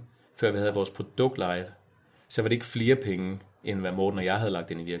penge, før vi havde vores produkt live, så var det ikke flere penge, end hvad Morten og jeg havde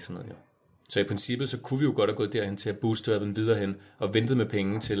lagt ind i virksomheden. Jo. Så i princippet, så kunne vi jo godt have gået derhen til at booste den videre hen, og ventet med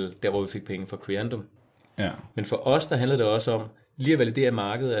penge til der, hvor vi fik penge fra Creandum. Ja. Men for os, der handlede det også om lige at validere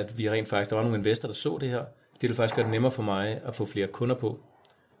markedet, at vi rent faktisk, der var nogle investorer, der så det her. Det ville faktisk gøre det nemmere for mig at få flere kunder på. Og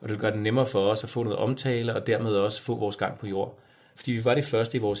det ville gøre det nemmere for os at få noget omtale, og dermed også få vores gang på jord. Fordi vi var de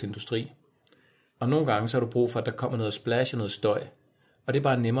første i vores industri. Og nogle gange så har du brug for, at der kommer noget splash og noget støj. Og det er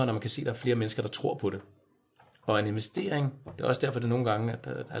bare nemmere, når man kan se, at der er flere mennesker, der tror på det. Og en investering, det er også derfor, det er nogle gange, at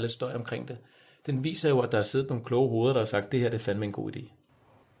der er lidt støj omkring det. Den viser jo, at der er siddet nogle kloge hoveder, der har sagt, det her det er fandme en god idé.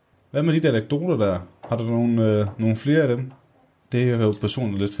 Hvad med de der anekdoter der? Har du nogle flere af dem? Det er jeg jo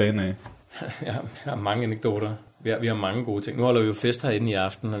personligt lidt fan af. Jeg har mange anekdoter. Vi har mange gode ting. Nu holder vi jo fest herinde i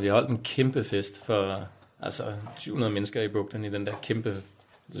aften, og vi har holdt en kæmpe fest for 700 mennesker i Brooklyn i den der kæmpe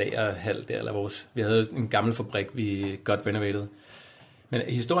lagerhal der. Eller vi havde en gammel fabrik, vi godt renovated. Men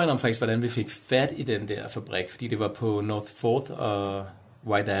historien om faktisk, hvordan vi fik fat i den der fabrik, fordi det var på North 4th og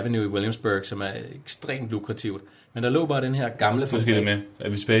White Avenue i Williamsburg, som er ekstremt lukrativt. Men der lå bare den her gamle fabrik. Hvad med? Er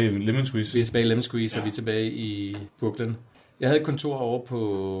vi tilbage i Lemon Squeeze? Vi er tilbage i Lemon Squeeze, og vi er tilbage i Brooklyn. Jeg havde et kontor over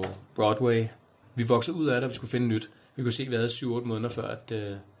på Broadway. Vi voksede ud af det, og vi skulle finde nyt. Vi kunne se, at vi havde 7-8 måneder før, at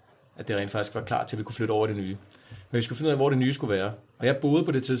det rent faktisk var klar til, at vi kunne flytte over det nye. Men vi skulle finde ud af, hvor det nye skulle være. Og jeg boede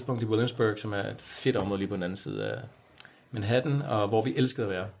på det tidspunkt i Williamsburg, som er et fedt område lige på den anden side af Manhattan, og hvor vi elskede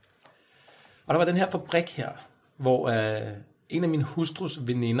at være. Og der var den her fabrik her, hvor en af min hustrus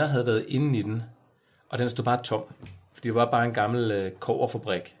veninder havde været inde i den, og den stod bare tom, fordi det var bare en gammel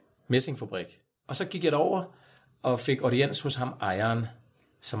kobberfabrik, messingfabrik. Og så gik jeg derover og fik audiens hos ham ejeren,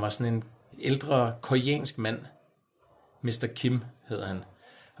 som var sådan en ældre koreansk mand. Mr. Kim hed han.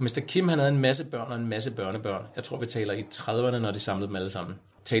 Og Mr. Kim, han havde en masse børn og en masse børnebørn. Jeg tror, vi taler i 30'erne, når de samlede dem alle sammen.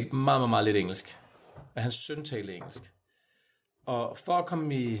 Talte meget, meget, meget lidt engelsk. Og hans søn talte engelsk. Og for at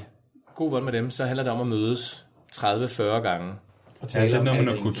komme i god vold med dem, så handler det om at mødes 30-40 gange. Ja, det er noget med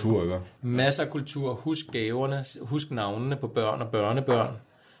noget kultur, ikke? Masser af kultur. Husk gaverne, husk navnene på børn og børnebørn.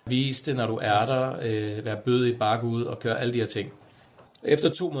 Vis det, når du er der. Vær bødig, bakke ud og gøre alle de her ting. Efter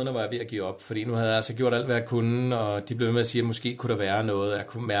 2 måneder var jeg ved at give op, fordi nu havde jeg altså gjort alt, hvad jeg kunne, og de blev ved med at sige, at måske kunne der være noget. Jeg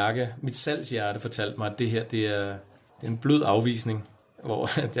kunne mærke, mit salgshjerte fortalte mig, at det her det er en blød afvisning, hvor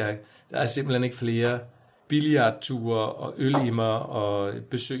der er simpelthen ikke flere billiardture og ølimer og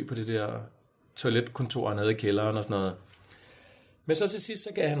besøg på det der toiletkontor nede i kælderen og sådan noget. Men så til sidst, så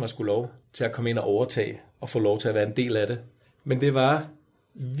gav han mig sgu lov til at komme ind og overtage og få lov til at være en del af det. Men det var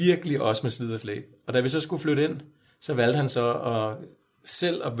virkelig også med slid og slæb. Og da vi så skulle flytte ind, så valgte han så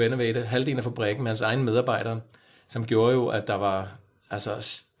selv at renovate halvdelen af fabrikken med hans egne medarbejdere, som gjorde jo, at der var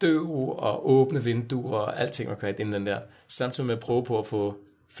støv og åbne vinduer og alting var kvart inden den der. Samtidig med at prøve på at få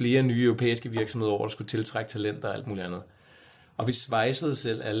flere nye europæiske virksomheder over, der skulle tiltrække talenter og alt muligt andet. Og vi svejsede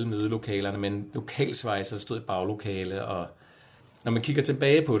selv alle mødelokalerne, men lokalsvejser, der stod i baglokale, og når man kigger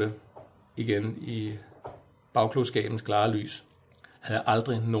tilbage på det, igen i bagklogskabens klare lys, havde jeg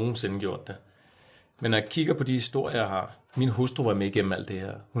aldrig nogensinde gjort det. Men når jeg kigger på de historier, jeg har, min hustru var med igennem alt det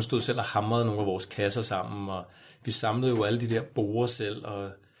her. Hun stod selv og hamrede nogle af vores kasser sammen, og vi samlede jo alle de der borer selv, og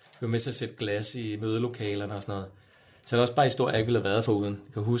vi var med til at sætte glas i mødelokalerne og sådan noget. Så det er også bare historier, jeg ikke ville have været foruden.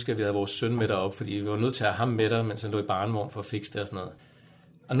 Jeg kan huske, at vi havde vores søn med derop, fordi vi var nødt til at have ham med der, mens han lå i barnevogn for at fikse det og sådan noget.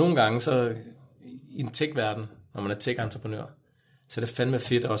 Og nogle gange så i en tech-verden, når man er tech-entreprenør, så er det fandme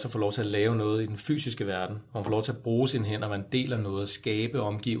fedt også at få lov til at lave noget i den fysiske verden, hvor man får lov til at bruge sine hænder, man deler noget, skabe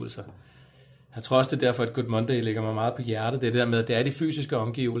omgivelser. Jeg tror også, det er derfor, at Good Monday ligger mig meget på hjertet. Det er det der med, at det er de fysiske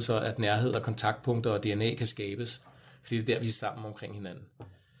omgivelser, at nærhed og kontaktpunkter og DNA kan skabes. Fordi det er der, vi er sammen omkring hinanden.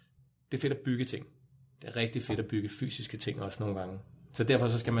 Det er fedt at bygge ting. Det er rigtig fedt at bygge fysiske ting også nogle gange. Så derfor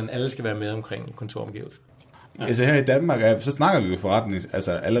så alle skal være med omkring kontoromgivelser. Ja. Altså her i Danmark, så snakker vi jo forretning,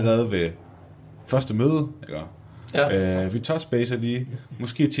 altså allerede ved første møde, ikke? Ja. Vi touchbaser lige,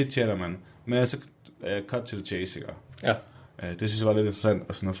 måske chit-chatter man, men altså cut to the chase, ikke? Ja. Det synes jeg var lidt interessant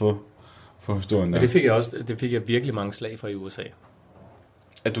at, sådan at få historien der. Men det fik jeg virkelig mange slag fra i USA.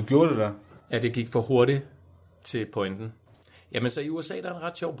 At du gjorde det der? Ja, det gik for hurtigt til pointen. Jamen så i USA, der er en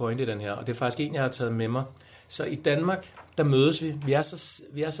ret sjov point i den her, og det er faktisk en, jeg har taget med mig. Så i Danmark, der mødes vi.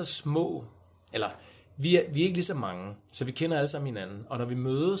 Vi er så små, eller vi er ikke lige så mange, så vi kender alle sammen hinanden. Og når vi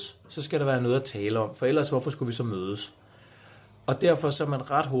mødes, så skal der være noget at tale om, for ellers hvorfor skulle vi så mødes? Og derfor så er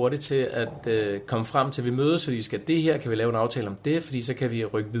man ret hurtigt til at komme frem til, at vi mødes, fordi skal det her, kan vi lave en aftale om det, fordi så kan vi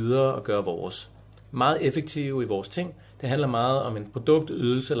rykke videre og gøre vores. Meget effektive i vores ting. Det handler meget om en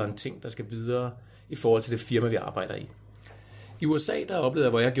produktydelse eller en ting, der skal videre i forhold til det firma, vi arbejder i. I USA, der oplevede jeg,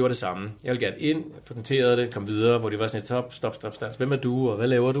 hvor jeg gjorde det samme. Jeg ville gerne ind, præsenterede det, kom videre, hvor det var sådan et stop. Hvem er du, og hvad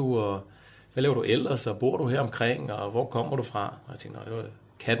laver du, og hvad laver du ellers, og bor du her omkring, og hvor kommer du fra? Og jeg tænkte, det var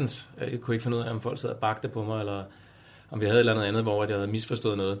kattens. Jeg kunne ikke finde ud af, om folk sad og bagte på mig, eller om vi havde et eller andet, hvor jeg havde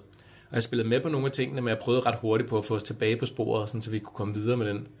misforstået noget. Og jeg spillede med på nogle af tingene, men jeg prøvede ret hurtigt på at få os tilbage på sporet, sådan, så vi kunne komme videre med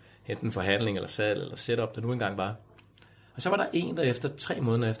den enten forhandling, eller salg, eller setup, der nu engang var. Og så var der en, der efter 3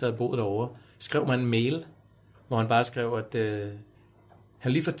 måneder efter at have boet derovre, skrev mig en mail, hvor han bare skrev, at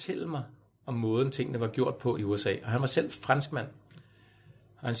han lige fortælle mig om måden tingene var gjort på i USA. Og han var selv franskmand.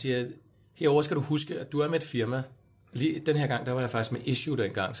 Og han siger, herover skal du huske, at du er med et firma. Lige den her gang, der var jeg faktisk med Issue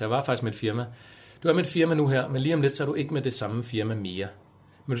dengang, så jeg var faktisk med et firma. Du er med et firma nu her, men lige om lidt, så er du ikke med det samme firma mere.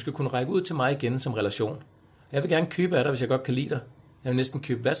 Men du skal kunne række ud til mig igen som relation. Jeg vil gerne købe af dig, hvis jeg godt kan lide dig. Jeg vil næsten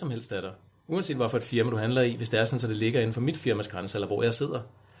købe hvad som helst af dig. Uanset hvorfor et firma du handler i, hvis det er sådan, så det ligger inden for mit firmas grænse, eller hvor jeg sidder.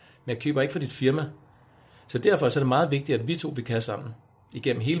 Men jeg køber ikke for dit firma. Så derfor så er det meget vigtigt, at vi to vi kan sammen.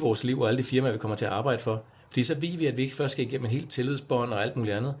 Igennem hele vores liv og alle de firmaer, vi kommer til at arbejde for. Fordi så ved vi, at vi ikke først skal igennem en helt tillidsbånd og alt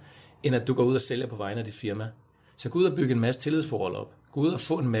muligt andet, end at du går ud og sælger på vegne af dit firma. Så gå ud og bygge en masse tillidsforhold op. Gå ud og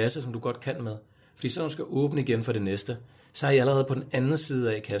få en masse, som du godt kan med. Fordi så når du skal åbne igen for det næste, så er I allerede på den anden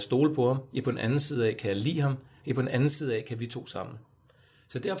side af, kan jeg stole på ham. I på den anden side af, kan jeg lide ham. I på den anden side af, kan vi to sammen.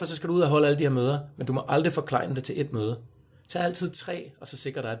 Så derfor så skal du ud og holde alle de her møder, men du må aldrig forklejne det til et møde. Tag altid 3, og så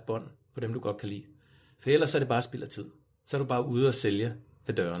sikrer dig et bånd på dem, du godt kan lide. For ellers er det bare spild af tid. Så er du bare ude og sælge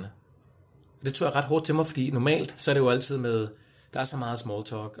ved dørene. Og det tog jeg ret hårdt til mig, fordi normalt så er det jo altid med, der er så meget small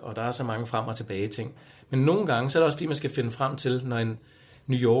talk, og der er så mange frem og tilbage ting. Men nogle gange, så er det også fordi, man skal finde frem til, når en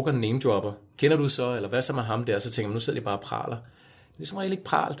New Yorker name-dropper, kender du så, eller hvad så med ham der, så tænker man, nu sidder de bare og praler. Det er som regel ikke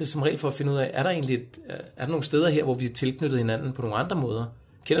pral, det er som regel for at finde ud af, er der nogle steder her, hvor vi er tilknyttet hinanden på nogle andre måder?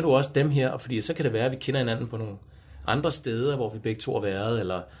 Kender du også dem her? Og fordi så kan det være, at vi kender hinanden på nogle andre steder, hvor vi begge to har været,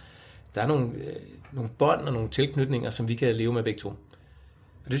 eller der er nogle bånd og nogle tilknytninger, som vi kan leve med begge to.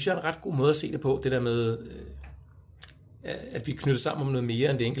 Og det synes jeg er en ret god måde at se det på, det der med, at vi knytter sammen om noget mere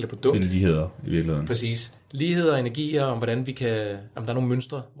end det enkelte produkt. Det er ligheder i virkeligheden. Præcis. Ligheder og energier, om hvordan vi kan, om der er nogle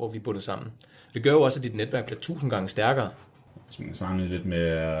mønstre, hvor vi er bundet sammen. Det gør jo også, at dit netværk bliver 1000 gange stærkere. Hvis man samler lidt med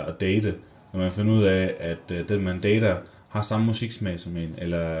at date, når man finder ud af, at den man dater har samme musiksmag som en,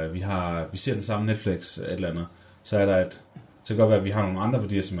 eller vi ser den samme Netflix et eller andet, så er der så kan godt være, at vi har nogle andre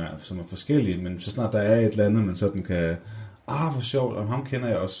værdier, som er forskellige, men så snart der er et eller andet, man sådan kan, hvor sjovt, om ham kender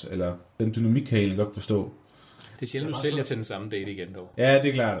jeg også, eller den dynamik kan jeg egentlig godt forstå. Det er sjældent, du sælger til den samme date igen dog. Ja, det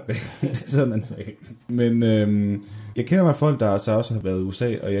er klart. Det er sådan en sag. Men jeg kender mig folk, der så også har været i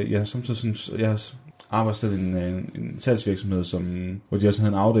USA, og jeg har samtidig synes, jeg har arbejdet i en salgsvirksomhed, hvor de også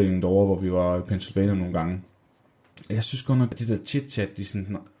havde en afdeling derovre, hvor vi var i Pennsylvania nogle gange. Jeg synes godt nok, at det der chit-chat, de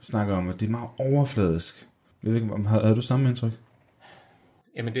snakker om, at det er meget overfladisk. Jeg ved ikke, havde du samme indtryk?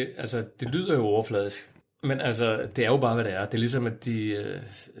 Jamen, det lyder jo overfladisk. Men altså, det er jo bare, hvad det er. Det er ligesom, at de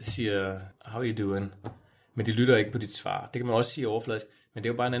siger, how you doing? Men de lytter ikke på dit svar. Det kan man også sige overfladisk, men det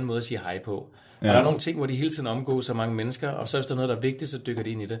er jo bare en anden måde at sige hej på. Ja. Og der er nogle ting, hvor de hele tiden omgår så mange mennesker, og så hvis der er noget, der er vigtigt, så dykker de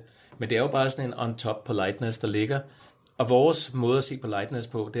ind i det. Men det er jo bare sådan en on-top politeness, der ligger. Og vores måde at se politeness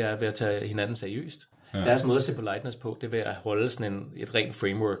på, det er ved at tage hinanden seriøst. Ja. Deres måde at se politeness på, det er ved at holde sådan et rent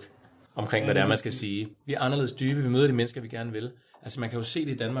framework omkring, hvad det er, man skal sige. Vi er anderledes dybe, vi møder de mennesker, vi gerne vil. Altså man kan jo se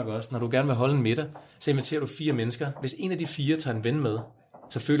det i Danmark også. Når du gerne vil holde en middag, så inviterer du 4 mennesker. Hvis en af de 4 tager en ven med,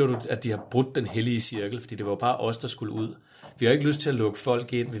 så føler du, at de har brudt den hellige cirkel, fordi det var bare os, der skulle ud. Vi har ikke lyst til at lukke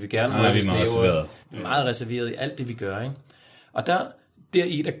folk ind, vi vil gerne holde det snævert. Vi er meget reserveret i alt det, vi gør. Ikke? Og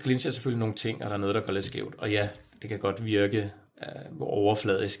deri, der glinser selvfølgelig nogle ting, og der er noget, der går lidt skævt. Og ja, det kan godt virke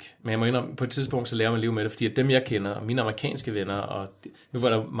overfladisk. Men jeg må indrømme, på et tidspunkt, så lærer man at leve med det, fordi at dem, jeg kender, og mine amerikanske venner, og nu var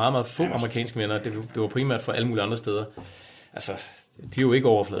der meget, meget få amerikanske venner, det var primært fra alle mulige andre steder, altså, de er jo ikke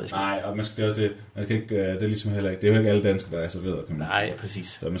overfladiske. Nej, og man skal det er ligesom heller ikke, det er jo ikke alle danskere, der er serveret, kan man sige. Nej, præcis.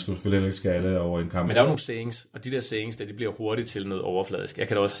 Så man skal selvfølgelig heller ikke skære alle over en kamp. Men der er jo nogle sayings, og de der sayings, de bliver hurtigt til noget overfladisk. Jeg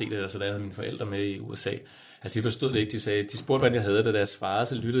kan da også se det, altså da jeg havde mine forældre med i USA. Altså de forstod det ikke, de spurgte, hvad jeg havde, da deres svarede,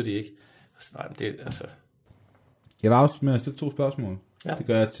 så lyttede de ikke. Altså, nej, det altså... Jeg var afslutte med at stille 2 spørgsmål. Ja. Det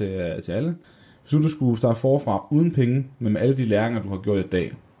gør jeg til alle. Hvis du skulle starte forfra uden penge, men med alle de læringer, du har gjort i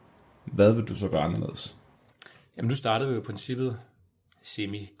dag, hvad vil du så gøre anderledes? Jamen nu startede vi jo i princippet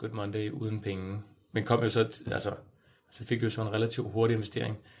Good Monday uden penge. Men kom jo så fik vi jo så en relativt hurtig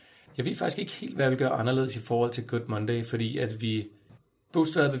investering. Jeg ved faktisk ikke helt, hvad jeg vil gøre anderledes i forhold til Good Monday, fordi at vi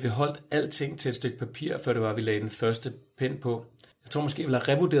holdt alting til et stykke papir, før det var, at vi lagde den første pen på. Jeg tror måske, vi ville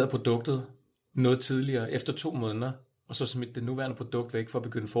have revurderet produktet noget tidligere, efter 2 måneder, og så smidt det nuværende produkt væk for at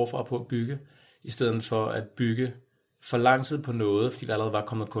begynde forfra på at bygge, i stedet for at bygge for lang tid på noget, fordi der allerede var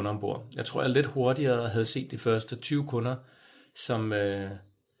kommet kunder ombord. Jeg tror, jeg lidt hurtigere havde set de første 20 kunder som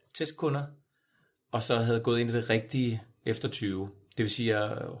testkunder, og så havde gået ind i det rigtige efter 20. Det vil sige, at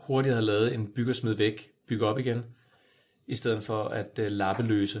jeg hurtigt havde lavet en bygge og smid væk, bygge op igen, i stedet for at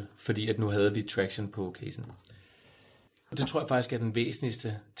lappeløse, fordi at nu havde vi traction på casen. Og det tror jeg faktisk er den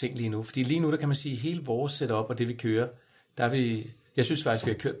væsentligste ting lige nu, fordi lige nu, der kan man sige, hele vores setup og det vi kører, der er jeg synes faktisk,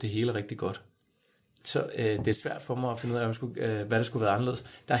 vi har kørt det hele rigtig godt. Så det er svært for mig at finde ud af, hvad der skulle være anderledes.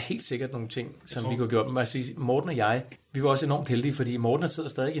 Der er helt sikkert nogle ting, som vi kunne have gjort. Men Morten og jeg, vi var også enormt heldige, fordi Morten sidder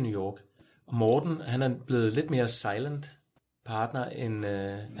stadig i New York. Og Morten, han er blevet lidt mere silent partner, end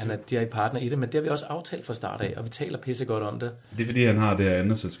han er direkt partner i det, men det har vi også aftalt fra start af, og vi taler pisse godt om det. Det er fordi, han har det her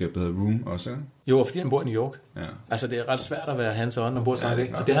andet selskab, der hedder Room også, ikke? Jo, og fordi han bor i New York. Ja. Altså, det er ret svært at være hands-on, når bor sådan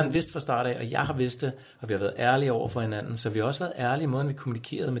det. Og det har han vidst fra start af, og jeg har vidst det, og vi har været ærlige over for hinanden, så vi har også været ærlige i måden, vi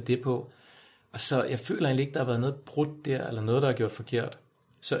kommunikerede med det på. Og så jeg føler egentlig ikke, der har været noget brudt der, eller noget, der er gjort forkert.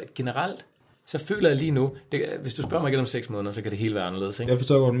 Så generelt, så føler jeg lige nu, hvis du spørger mig igen om 6 måneder, så kan det hele være anderledes, ikke? Jeg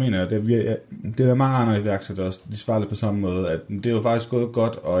forstår godt, hvad du mener. Det er der mange andre iværksættere også, de svarer lidt på samme måde, at det er jo faktisk gået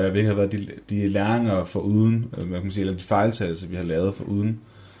godt, og jeg vil ikke have været de læringer for uden, hvad kan man sige, eller de fejltagelser, vi har lavet for uden.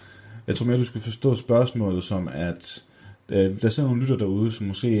 Jeg tror mere, du skulle forstå spørgsmålet som, at der sidder nogle lytter derude, som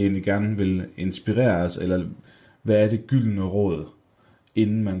måske egentlig gerne vil inspireres, eller hvad er det gyldne råd,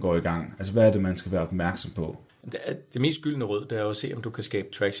 inden man går i gang? Altså, hvad er det, man skal være opmærksom på? Det mest gyldne råd, det er jo at se, om du kan skabe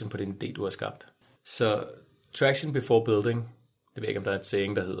traction på den idé, du har skabt. Så traction before building, det ved jeg ikke, om der er et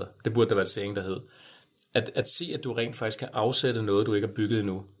saying, der hedder. Det burde der være et saying, der hedder. At se, at du rent faktisk kan afsætte noget, du ikke har bygget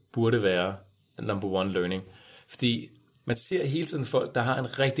endnu, burde være number 1 learning. Fordi man ser hele tiden folk, der har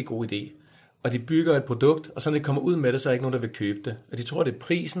en rigtig god idé, og de bygger et produkt, og så når de kommer ud med det, så er der ikke nogen, der vil købe det. Og de tror, det er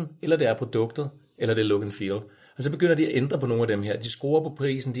prisen, eller det er produktet, eller det er look and feel. Og så begynder de at ændre på nogle af dem her. De skruer på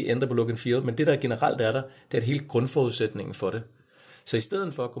prisen, de ændrer på look and feel, men det, der generelt er der, det er hele grundforudsætningen for det. Så i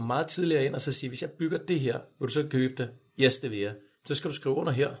stedet for at gå meget tidligere ind og så sige, hvis jeg bygger det her, vil du så købe det? Yes, det vil jeg. Så skal du skrive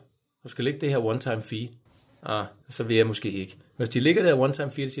under her. Du skal lægge det her one-time fee. Så vil jeg måske ikke. Men hvis de ligger der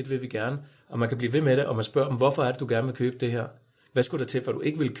one-time fee, så siger, det vil vi gerne, og man kan blive ved med det, og man spørger dem, hvorfor er det, du gerne vil købe det her? Hvad skulle der til, for du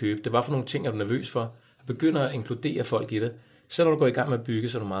ikke vil købe det? Hvad for nogle ting er du nervøs for? Og begynder at inkludere folk i det. Så når du går i gang med at bygge,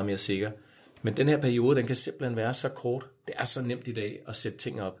 så er du meget mere sikker. Men den her periode, den kan simpelthen være så kort. Det er så nemt i dag at sætte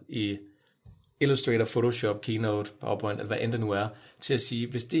ting op i Illustrator, Photoshop, Keynote, PowerPoint, eller hvad end det nu er, til at sige,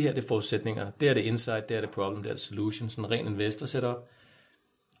 hvis det her det er forudsætninger, det er det insight, det er det problem, det er det solution, sådan en ren investor setup,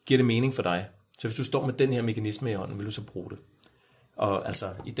 giver det mening for dig. Så hvis du står med den her mekanisme i hånden, vil du så bruge det. Og altså,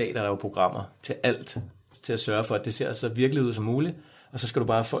 i dag der er der jo programmer til alt, til at sørge for, at det ser så virkelig ud som muligt, og så skal du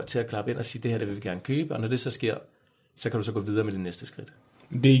bare have folk til at klappe ind og sige, det her det vil vi gerne købe, og når det så sker, så kan du så gå videre med det næste skridt.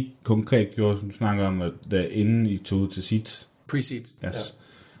 Det I konkret gjorde, som du snakker om, at der inden I tog til seed. Pre-seed. Yes. Ja.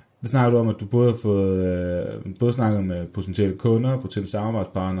 Det snakker du om, at du både har fået både snakket med potentielle kunder, potentielle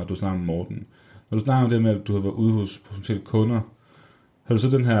samarbejdspartnere, og du snakker med Morten. Når du snakker om det med, at du har været ude hos potentielle kunder, har du så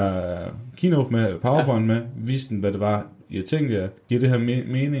den her keynote med, PowerPoint med, vist den, hvad det var, I tænkte jer, giver det her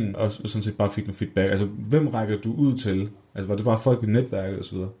mening, og sådan set bare fik noget feedback. Altså, hvem rækker du ud til? Altså, var det bare folk i netværket og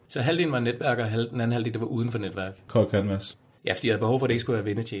så videre? Så halvdelen var netværk, og den anden halvdel, der var uden for netværk. Cold canvas. Ja, fordi jeg havde behov for, at det ikke skulle være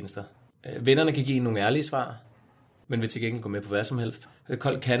vennetjenester. Vennerne kan give nogle ærlige svar, men vil til gengæld gå med på hvad som helst.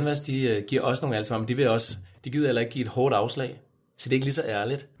 Cold canvas, de giver også nogle ærlige svar, men de gider heller ikke give et hårdt afslag. Så det er ikke lige så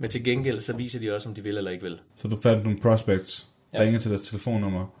ærligt, men til gengæld så viser de også, om de vil eller ikke vil. Så du fandt nogle prospects, ringer til deres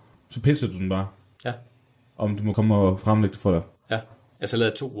telefonnummer, så pitcher du den bare? Ja. Om du må komme og fremlægge det for dig? Ja. Jeg så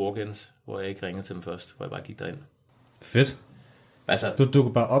lavede 2 walk-ins, hvor jeg ikke ringede til dem først, hvor jeg bare gik derind. Fedt. Altså, Du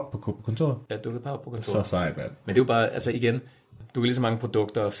dukker bare op på kontoret? Ja, dukkede bare op på kontoret. Så sejt, mand. Men det er jo bare, altså igen, du kan lige så mange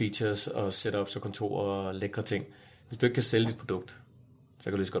produkter og features og setups og kontorer og lækre ting. Hvis du ikke kan sælge dit produkt, så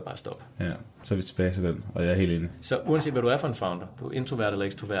kan du lige så godt bare stoppe. Ja, så er vi tilbage til den, og jeg er helt enig. Så uanset hvad du er for en founder, du er introvert eller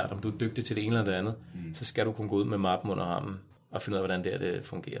ekstrovert, om du er dygtig til det ene eller det andet, så skal du kunne gå ud med mappen under armen og finde ud af, hvordan det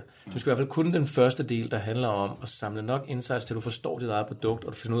fungerer. Du skal i hvert fald kun den første del, der handler om at samle nok insights, til du forstår dit eget produkt,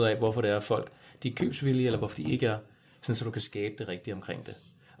 og du finder ud af, hvorfor det er folk, de er købsvillige, eller hvorfor de ikke er, sådan så du kan skabe det rigtige omkring det.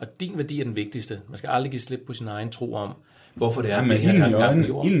 Og din værdi er den vigtigste. Man skal aldrig give slip på sin egen tro om, hvorfor det er, det her ilden i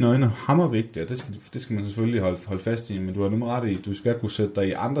øjnene er hammervigtigt, og det skal man selvfølgelig holde fast i, men du har nu ret i, du skal kunne sætte dig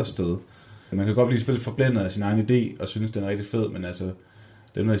i andre steder. Man kan godt blive selvfølgelig forblændet af sin egen idé, og synes, den er rigtig fed, men altså,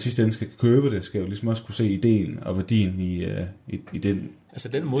 dem, der i sidste ende skal købe det, skal jo ligesom også kunne se ideen og værdien i den. Altså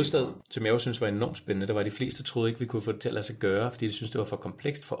den modstand, som jeg også synes var enormt spændende, der var de fleste troede ikke, vi kunne få det til at lade sig gøre, fordi de synes det var for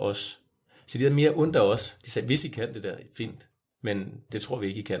komplekst for os. Så de havde mere ondt af os. De sagde, hvis I kan det der, fint, men det tror vi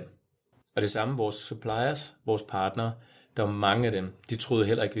ikke, I kan. Og det samme, vores suppliers, vores partnere, der var mange af dem, de troede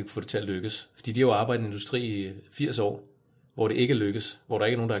heller ikke, vi kunne få det til at lykkes. Fordi de har jo arbejdet i industri i 80 år, hvor det ikke lykkes, hvor der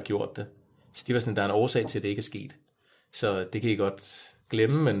ikke er nogen, der har gjort det. Så de var sådan, der er en årsag til, at det ikke er sket. Så det kan I godt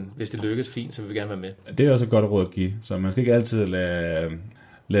glemme, men hvis det lykkes fint, så vil vi gerne være med. Det er også et godt råd at give, så man skal ikke altid lade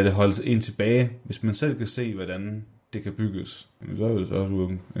det holde en tilbage. Hvis man selv kan se, hvordan det kan bygges, så er det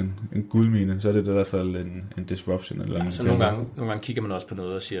også en guldmine, så er det i hvert fald en disruption. Eller så nogle gange kigger man også på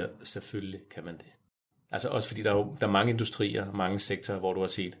noget og siger, selvfølgelig kan man det. Altså også fordi der er mange industrier, mange sektorer, hvor du har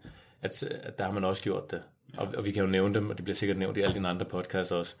set, at der har man også gjort det. Og vi kan jo nævne dem, og det bliver sikkert nævnt i alle dine andre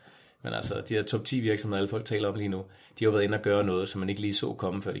podcasts også. Men altså, de her top 10 virksomheder, alle folk taler om lige nu, de har jo været inde og gøre noget, som man ikke lige så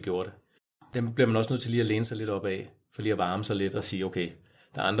komme, før de gjorde det. Dem bliver man også nødt til lige at læne sig lidt op af, for lige at varme sig lidt og sige, okay,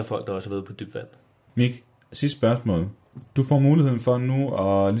 der er andre folk, der også har været på dybt vand. Mik, sidste spørgsmål. Du får muligheden for nu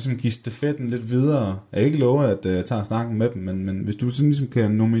at ligesom give stafetten lidt videre. Jeg kan ikke love, at jeg tager snakken med dem, men hvis du sådan ligesom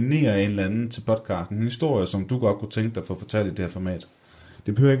kan nominere en eller anden til podcasten, en historie, som du godt kunne tænke dig at få fortalt i det her format.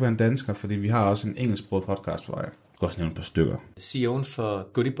 Det behøver ikke være en dansker, fordi vi har også en engelsksproget podcast for jer. Jeg kan også nævne et par stykker. CEO'en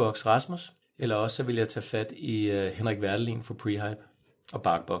for Goodiebox Rasmus, eller også så vil jeg tage fat i Henrik Werdelin for Prehype og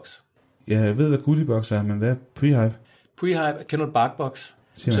Barkbox. Ja, jeg ved, hvad Goodiebox er, men hvad er Prehype? Prehype, kender du Barkbox?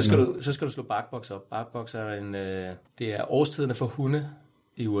 Så skal du slå Barkbox op. Barkbox er det er årstiderne for hunde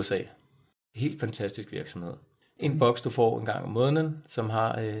i USA. Helt fantastisk virksomhed. En boks, du får en gang om måneden, som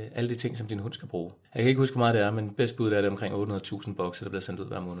har alle de ting, som din hund skal bruge. Jeg kan ikke huske, hvor meget det er, men bedst bud er det omkring 800.000 bokser, der bliver sendt ud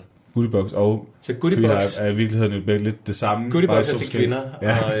hver måned. Goodiebox og Prehype er i virkeligheden jo lidt det samme. Goodiebox er til kvinder,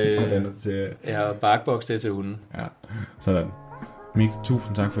 ja, og Barkbox det er til hunden. Ja, sådan. Mik,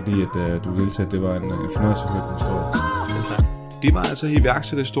 tusind tak, fordi at du ville det var en fornøjelse at høre din historie. Selv tak. Det var altså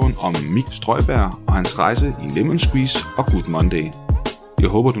iværksætterhistorien om Mik Strøjberg og hans rejse i Lemon Squeeze og Good Monday. Jeg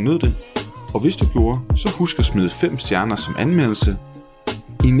håber, du nød det. Og hvis du gjorde, så husk at smide 5 stjerner som anmeldelse.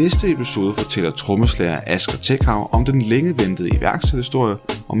 I næste episode fortæller trommeslager Asger Tekhav om den længe ventede iværksætterhistorie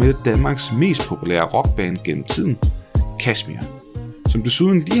om et af Danmarks mest populære rockband gennem tiden, Kashmir, som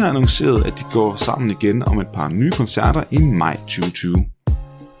desuden lige har annonceret, at de går sammen igen om et par nye koncerter i maj 2020.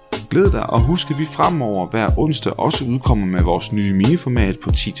 Glæd dig, og husk, at vi fremover hver onsdag også udkommer med vores nye miniformat på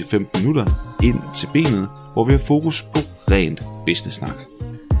 10-15 minutter ind til benet, hvor vi har fokus på rent business-snak.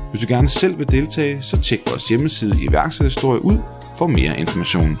 Hvis du gerne selv vil deltage, så tjek vores hjemmeside iværksætterhistorie ud for mere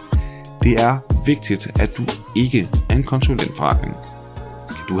information. Det er vigtigt, at du ikke er en konsulentforretning.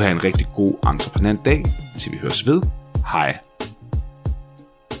 Kan du have en rigtig god entreprenant dag, til vi høres ved. Hej.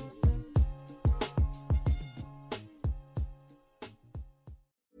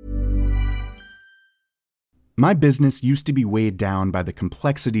 My business used to be weighed down by the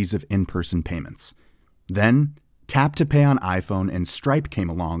complexities of in-person payments. Then, Tap to Pay on iPhone and Stripe came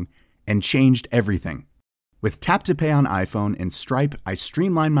along and changed everything. With Tap to Pay on iPhone and Stripe, I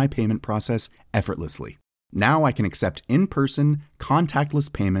streamlined my payment process effortlessly. Now I can accept in-person,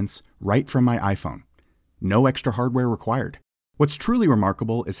 contactless payments right from my iPhone. No extra hardware required. What's truly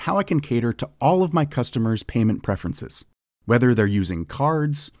remarkable is how I can cater to all of my customers' payment preferences. Whether they're using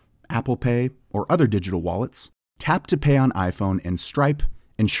cards, Apple Pay, or other digital wallets, Tap to Pay on iPhone and Stripe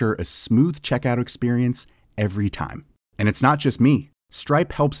ensure a smooth checkout experience every time. And it's not just me.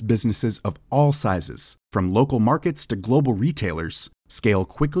 Stripe helps businesses of all sizes, from local markets to global retailers, scale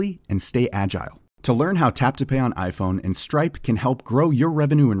quickly and stay agile. To learn how Tap to Pay on iPhone and Stripe can help grow your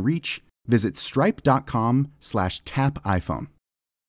revenue and reach, visit stripe.com/tapiphone.